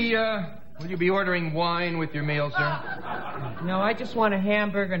you be ordering wine with your meal, sir? No, I just want a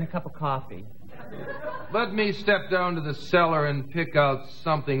hamburger and a cup of coffee. Let me step down to the cellar and pick out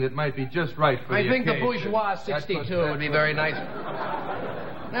something that might be just right for I the think the occasion. Bourgeois 62 would be very nice.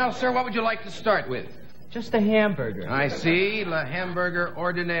 Now, sir, what would you like to start with? Just a hamburger. I see. La hamburger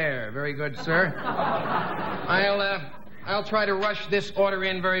ordinaire. Very good, sir. I'll try to rush this order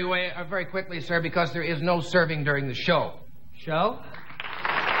in very quickly, sir, because there is no serving during the show. Show?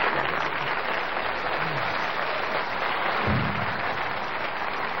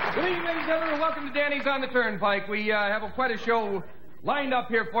 Good evening, ladies and gentlemen. Welcome to Danny's on the Turnpike. We have quite a show lined up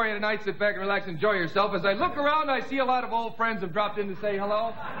here for you tonight. Sit back and relax, enjoy yourself. As I look around, I see a lot of old friends have dropped in to say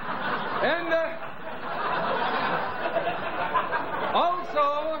hello. And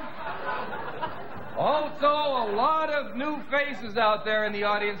also a lot of new faces out there in the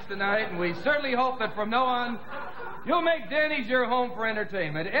audience tonight. And we certainly hope that from now on, you'll make Danny's your home for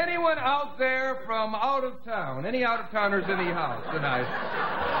entertainment. Anyone out there from out of town? Any out-of-towners in the house tonight?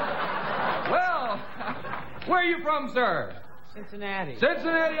 Well, where are you from, sir? Cincinnati.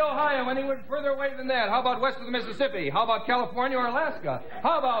 Cincinnati, Ohio. Anyone further away than that? How about west of the Mississippi? How about California or Alaska?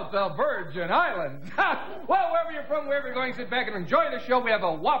 How about the Virgin Islands? Well, wherever you're from, wherever you're going, sit back and enjoy the show. We have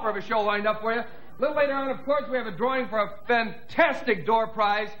a whopper of a show lined up for you. A little later on, of course, we have a drawing for a fantastic door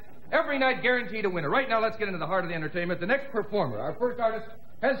prize. Every night guaranteed a winner. Right now, let's get into the heart of the entertainment. The next performer, our first artist,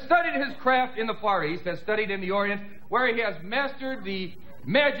 has studied his craft in the Far East, has studied in the Orient, where he has mastered the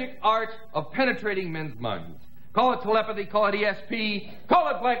magic art of penetrating men's minds. Call it telepathy, call it ESP, call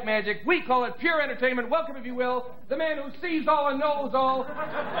it black magic. We call it pure entertainment. Welcome, if you will, the man who sees all and knows all,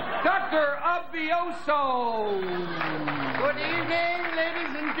 Dr. Abioso. Good evening,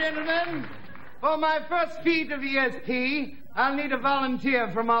 ladies and gentlemen. For my first feat of ESP, I'll need a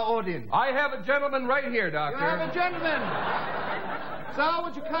volunteer from our audience. I have a gentleman right here, Doctor. You have a gentleman. Sir,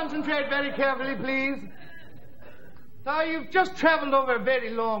 would you concentrate very carefully, please? Sir, you've just traveled over a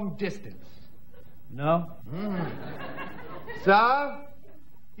very long distance. No? Sir,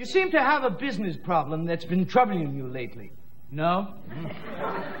 you seem to have a business problem that's been troubling you lately. No?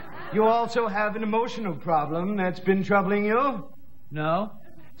 You also have an emotional problem that's been troubling you. No?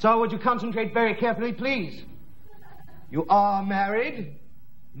 So would you concentrate very carefully, please? You are married?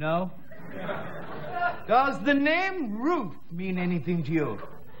 No? Does the name Ruth mean anything to you?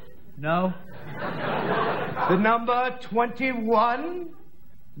 No? The number 21?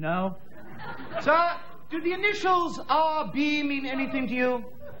 No? Sir, do the initials RB mean anything to you?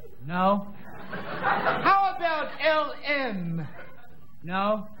 No? How about LM?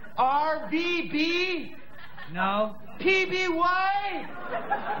 No? RBB? No? PBY?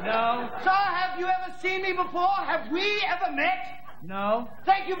 No? Sir, have you ever seen me before? Have we ever met? No?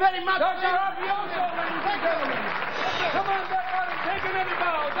 Thank you very much. Dr. Alfioso, ladies and gentlemen. Come on, everybody, take it in the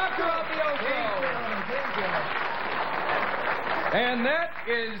bow. Dr. Alfioso. And that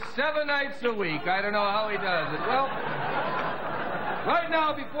is 7 nights a week. I don't know how he does it. Well, right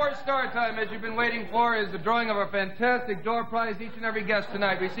now, before start time, as you've been waiting for, is the drawing of our fantastic door prize. Each and every guest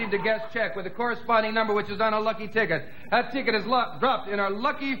tonight received a guest check with a corresponding number which is on a lucky ticket. That ticket is dropped in our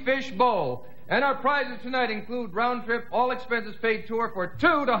Lucky Fish Bowl. And our prizes tonight include round-trip, all-expenses-paid tour for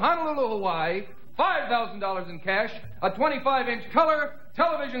 2 to Honolulu, Hawaii, $5,000 in cash, a 25-inch color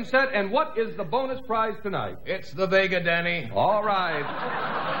television set, and what is the bonus prize tonight? It's the Vega, Danny. All right.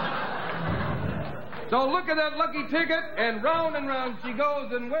 So look at that lucky ticket, and round she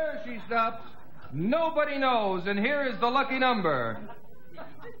goes, and where she stops, nobody knows. And here is the lucky number.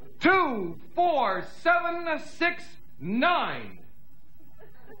 24769.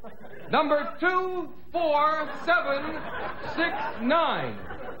 Number 24769.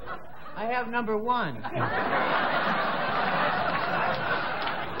 I have number 1.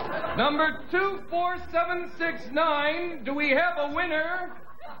 Number 24769. Do we have a winner?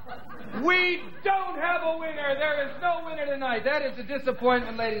 We don't have a winner. There is no winner tonight. That is a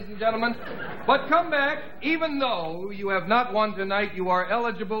disappointment, ladies and gentlemen. But come back. Even though you have not won tonight, you are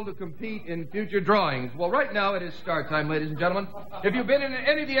eligible to compete in future drawings. Well, right now it is start time, ladies and gentlemen. If you've been in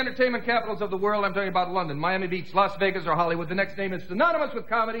any of the entertainment capitals of the world, I'm talking about London, Miami Beach, Las Vegas, or Hollywood, the next name is synonymous with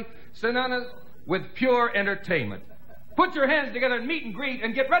comedy, synonymous with pure entertainment. Put your hands together and meet and greet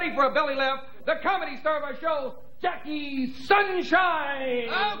and get ready for a belly laugh. The comedy star of our show, Jackie Sunshine.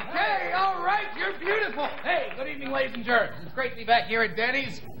 Okay, all right, you're beautiful. Hey, good evening, ladies and germs. It's great to be back here at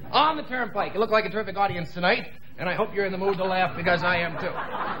Denny's on the Turnpike. You look like a terrific audience tonight, and I hope you're in the mood to laugh because I am too.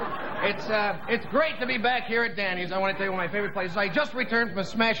 It's great to be back here at Danny's. I want to tell you one of my favorite places. I just returned from a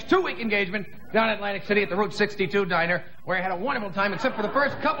smash 2-week engagement down in Atlantic City at the Route 62 Diner, where I had a wonderful time, except for the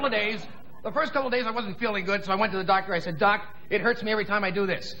first couple of days. The first couple of days I wasn't feeling good, so I went to the doctor. I said, Doc, it hurts me every time I do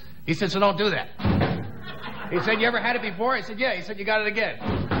this. He said, so don't do that. He said, you ever had it before? I said, yeah. He said, you got it again.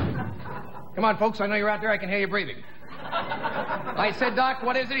 Come on, folks, I know you're out there. I can hear you breathing. I said, Doc,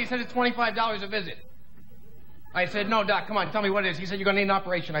 what is it? He said, it's $25 a visit. I said, no, Doc, come on, tell me what it is. He said, you're going to need an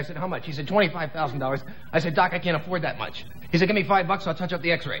operation. I said, how much? He said, $25,000. I said, Doc, I can't afford that much. He said, give me $5, I'll touch up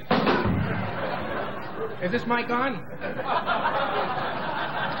the x-ray. Is this mic on?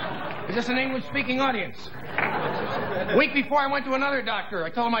 Is this an English-speaking audience? A week before, I went to another doctor. I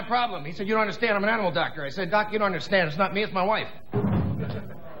told him my problem. He said, you don't understand. I'm an animal doctor. I said, Doc, you don't understand. It's not me. It's my wife.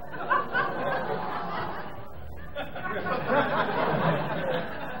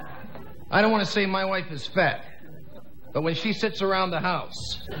 I don't want to say my wife is fat, but when she sits around the house,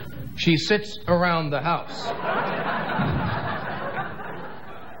 she sits around the house.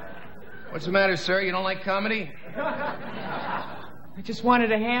 What's the matter, sir? You don't like comedy? I just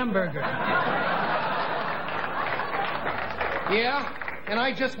wanted a hamburger. Yeah? And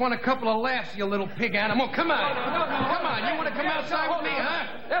I just want a couple of laughs, you little pig animal. Come on. Come on. You want to come outside with me, huh?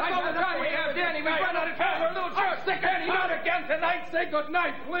 That's all the time we have, Danny. We've run out of time. We're a little short. Danny, not again tonight. Say good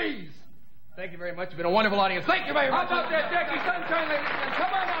night, please. Thank you very much. You've been a wonderful audience. Thank you very much. How about that, Jackie Sunshine, ladies and gentlemen?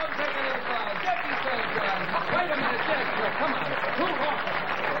 Come on out and take a little crowd. Jackie Sunshine. Wait a minute, Jackie. Come on. Too long.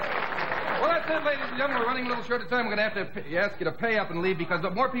 Well, that's it, ladies and gentlemen. We're running a little short of time. We're going to have to ask you to pay up and leave because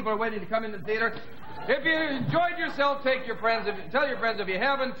more people are waiting to come in the theater. If you enjoyed yourself, tell your friends. If you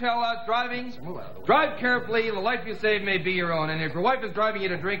haven't, tell us. Driving, drive carefully. The life you save may be your own. And if your wife is driving you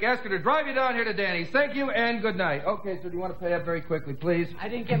to drink, ask her to drive you down here to Danny's. Thank you and good night. Okay, so do you want to pay up very quickly, please? I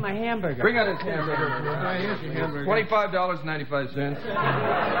didn't get my hamburger. Bring out his hamburger. Here's your hamburger. $25.95.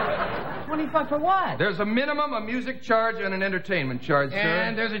 $25 for what? There's a minimum, a music charge, and an entertainment charge, sir.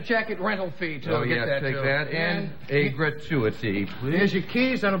 And there's a jacket rental fee, too. Oh, Get yeah, that, take too. that. And a gratuity, please. Here's your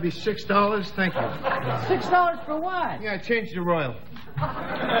keys. That'll be $6. Thank you. $6 for what? Yeah, I changed your oil.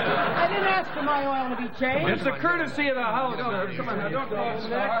 I didn't ask for my oil to be changed. It's a courtesy of the house, sir. Come on, now, don't talk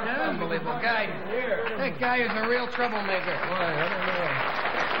smack. Unbelievable guy. That guy is a real troublemaker. Why, I don't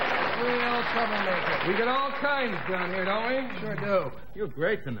know. Real troublemaker. We get all kinds down here, don't we? Sure do. You're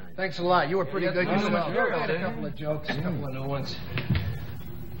great tonight. Thanks a lot. You were pretty good thank you so yourself. much. I had a couple of jokes, a couple of new ones.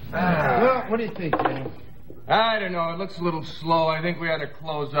 Well, what do you think, Danny? I don't know. It looks a little slow. I think we ought to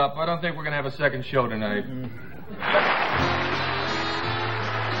close up. I don't think we're going to have a second show tonight.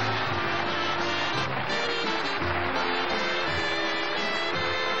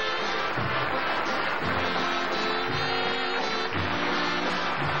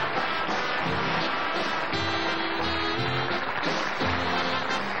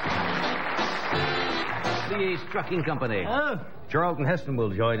 The Trucking Company. Charlton Heston will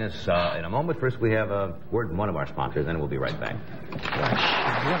join us in a moment. First, we have a word from one of our sponsors, then we'll be right back.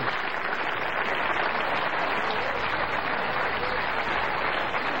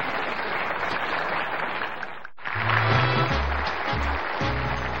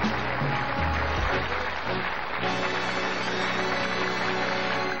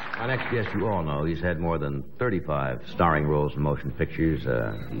 Our next guest, you all know, he's had more than 35 starring roles in motion pictures.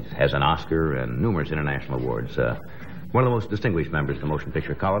 He has an Oscar and numerous international awards. One of the most distinguished members of the motion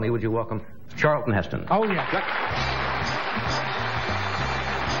picture colony. Would you welcome Charlton Heston? Oh, yeah.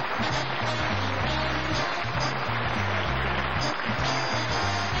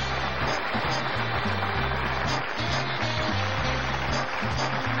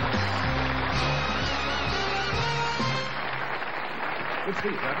 Good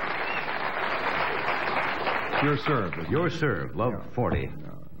seat, huh? You're served. You're served. Love 40.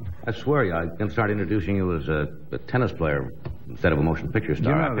 I swear, I can start introducing you as a tennis player instead of a motion picture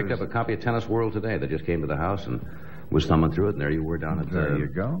star. You know, I picked up a copy of Tennis World today that just came to the house and was thumbing through it, and there you were down at There you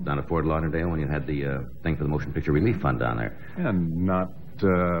go. down at Fort Lauderdale when you had the thing for the Motion Picture Relief Fund down there. And not,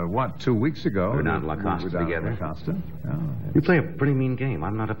 2 weeks ago. We were down at La Costa together. La Costa. Oh, You play a pretty mean game.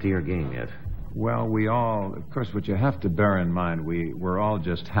 I'm not up to your game yet. well, we all, of course, what you have to bear in mind, we're all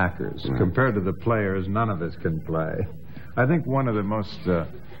just hackers. Right. Compared to the players, none of us can play. I think one of the most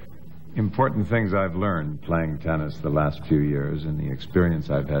important things I've learned playing tennis the last few years and the experience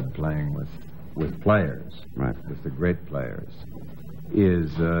I've had playing with players, Right. with the great players,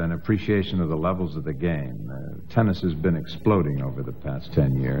 is an appreciation of the levels of the game. Tennis has been exploding over the past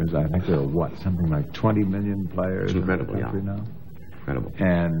 10 years. I think there are, something like 20 million players It's incredible, in the country now? Incredible.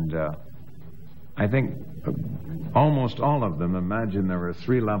 And I think almost all of them imagine there are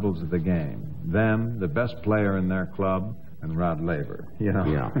three levels of the game. Them, the best player in their club, and Rod Laver, you know?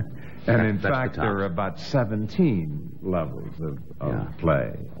 Yeah. And in That's the fact, top. there are about 17 levels of Yeah.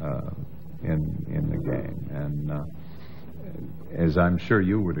 play in the game. And as I'm sure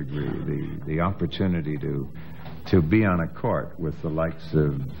you would agree, the opportunity to be on a court with the likes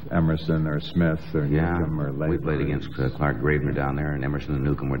of Emerson or Smith or Yeah, Newcomb or Laver. we played against Clark Gravener down there, and Emerson and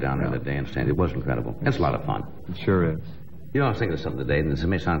Newcomb were down there that day in stand. It was incredible. It's a lot of fun. It sure is. You know, I was thinking of something today, and this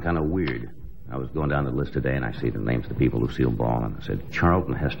may sound kind of weird. I was going down the list today, and I see the names of the people, Lucille Ball, and I said,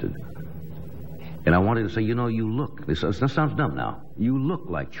 Charlton Heston. And I wanted to say, you know, you look. This sounds dumb now. You look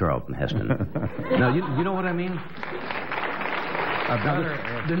like Charlton Heston. Now, you know what I mean?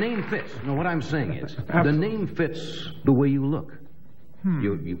 The name fits. No, what I'm saying is, the name fits the way you look.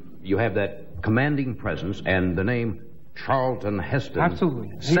 You have that commanding presence, and the name Charlton Heston. Absolutely.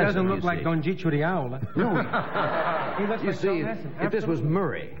 He says doesn't it, look you like see. Don Gicho the Owl. No, He looks you like see, Charlton Heston. if this was Absolutely.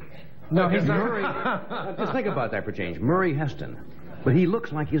 Murray. No, he's not. Murray. Now, just think about that for change. Murray Heston. But he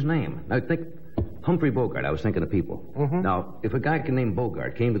looks like his name. Now, think Humphrey Bogart. I was thinking of people. Mm-hmm. Now, if a guy named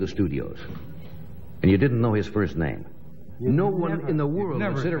Bogart came to the studios and you didn't know his first name, no one in the world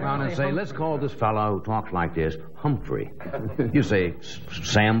would sit around and say, let's call this fellow who talks like this Humphrey. You say,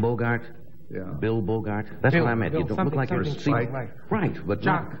 Sam Bogart? Yeah. Bill Bogart? That's Bill, what I meant. You Bill, don't look like you're a something secret. right. Right, but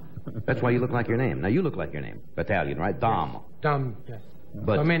Jock. that's why you look like your name. Now, you look like your name. Battalion, right? Dom. Dom, yes.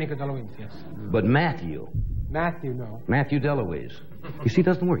 But- Domenico DeLuise, yes. But Matthew. Matthew, no. Matthew DeLuise. You see, it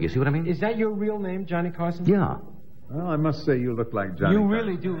doesn't work. You see what I mean? Is that your real name, Johnny Carson? Yeah. Well, I must say you look like Johnny You Carson.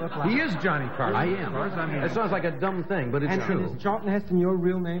 really do look like He is Johnny Carson. I am. Of course, I mean, It sounds like a dumb thing, but it's And true. is Charlton Heston your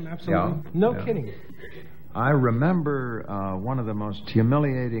real name? Absolutely. Yeah. No Yeah. kidding. I remember one of the most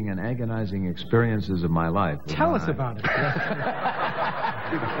humiliating and agonizing experiences of my life. Tell us about it.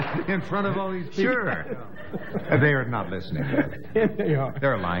 In front of all these people. Sure. They are not listening. They are.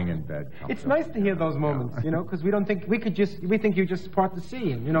 They're lying in bed. It's nice to hear those moments, you know, because we don't think we think you just part the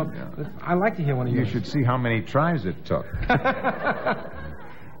scene, you know. Yeah. I like to hear one of You yours. should see how many tries it took.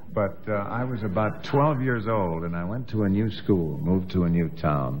 But I was about 12 years old, and I went to a new school, moved to a new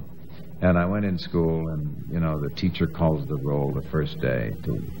town. And I went in school, and, you know, the teacher calls the roll the first day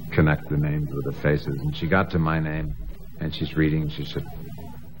to connect the names with the faces. And she got to my name, and she's reading. She said,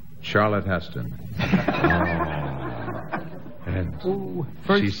 Charlotte Heston. And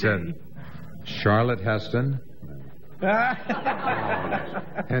First she said, Charlotte Heston.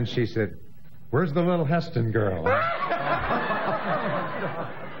 And she said, where's the little Heston girl?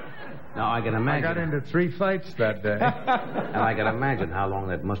 Now, I can I imagine. got into 3 fights that day. And I can imagine how long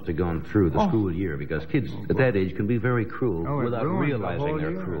that must have gone through the school year, because kids at that age can be very cruel Oh, it without ruined the realizing whole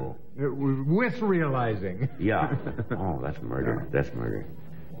they're year. cruel. With realizing. Yeah. Oh, that's murder. That's murder.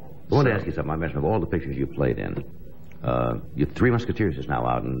 I want to ask you something. I mentioned of all the pictures you played in, your Three Musketeers is now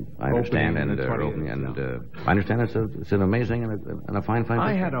out, and I understand, Opening and the 20th, opening, and I understand it's an amazing and a fine picture.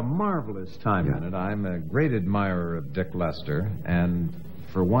 I had a marvelous time in it. I'm a great admirer of Dick Lester, and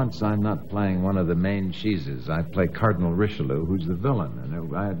for once I'm not playing one of the main cheeses. I play Cardinal Richelieu, who's the villain,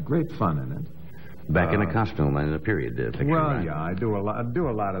 and I had great fun in it. Back in a costume and in a period picture. Well, right? yeah, I do a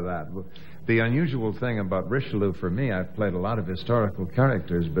lot of that. The unusual thing about Richelieu for me, I've played a lot of historical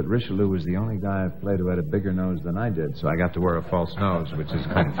characters, but Richelieu was the only guy I've played who had a bigger nose than I did, so I got to wear a false nose, which is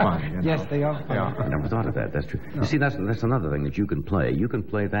kind of fun. You know? Yes, they are. Yeah. I never thought of that. That's true. You see, that's another thing that you can play. You can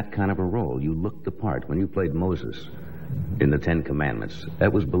play that kind of a role. You look the part. When you played Moses in the Ten Commandments,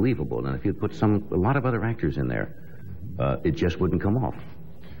 that was believable. And if you'd put a lot of other actors in there, it just wouldn't come off.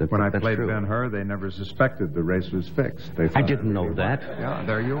 When I That's played true. Ben-Hur, they never suspected the race was fixed. They I thought didn't know that. Yeah,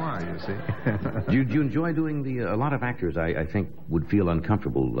 there you are, you see. Do you enjoy doing a lot of actors, I think, would feel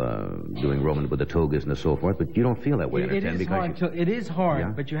uncomfortable doing Roman with the togas and so forth, but you don't feel that way in a It 10 is because hard. you... It is hard, Yeah.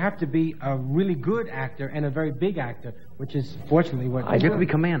 but you have to be a really good actor and a very big actor, which is fortunately what You have to be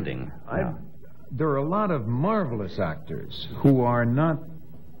commanding. There are a lot of marvelous actors who are not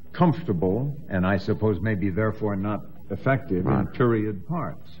comfortable, and I suppose maybe therefore not effective in period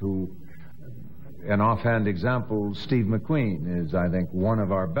parts, an offhand example, Steve McQueen is, I think, one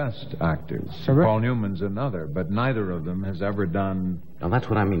of our best actors. Correct. Paul Newman's another, but neither of them has ever done... Now, that's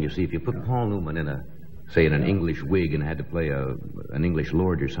what I mean. You see, if you put Paul Newman in an English wig and had to play an English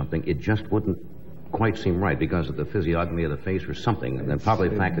lord or something, it just wouldn't quite seem right because of the physiognomy of the face or something, and then probably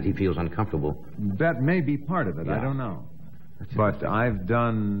the fact that he feels uncomfortable. That may be part of it. I don't know. But I've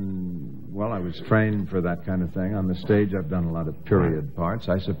done... Well, I was trained for that kind of thing. On the stage, I've done a lot of period parts.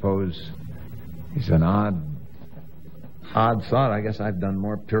 I suppose it's an odd thought. I guess I've done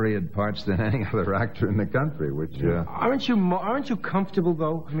more period parts than any other actor in the country, which... Aren't you comfortable,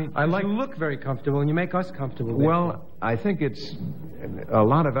 though? I mean, you look very comfortable, and you make us comfortable. Well, I think it's... A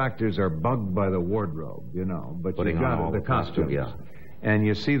lot of actors are bugged by the wardrobe, you know, but Putting you've got on all the the costume, costumes. yeah. And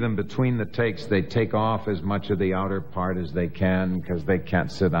you see them between the takes, they take off as much of the outer part as they can because they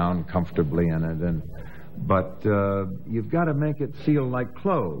can't sit down comfortably in it. But you've got to make it feel like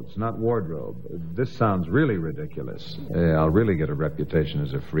clothes, not wardrobe. This sounds really ridiculous. I'll really get a reputation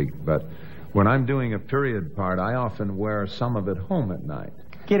as a freak. But when I'm doing a period part, I often wear some of it home at night.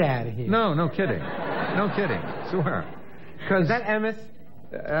 Get out of here. No kidding. No kidding. Swear. Is that Emmis?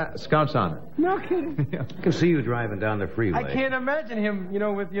 Scout's honor. No kidding. I can see you driving down the freeway. I can't imagine him,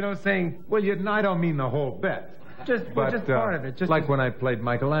 saying... Well, I don't mean the whole bit. Just part of it. Like when I played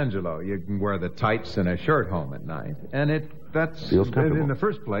Michelangelo, you can wear the tights and a shirt home at night. And that's... Feels comfortable. In the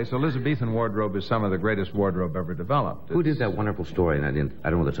first place, Elizabethan wardrobe is some of the greatest wardrobe ever developed. Who did that wonderful story, and I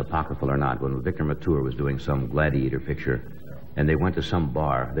don't know if it's apocryphal or not, when Victor Mature was doing some gladiator picture, and they went to some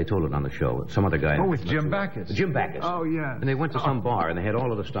bar. They told it on the show. Some other guy... Oh, with Jim Backus. Jim Backus. Oh, yeah. And they went to some bar, and they had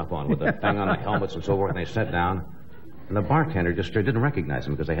all of the stuff on, with the thing on the helmets and so forth, and they sat down, and the bartender just didn't recognize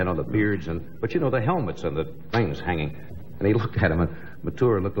them because they had all the beards but the helmets and the things hanging. And he looked at him, and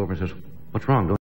Mature looked over and says, "What's wrong?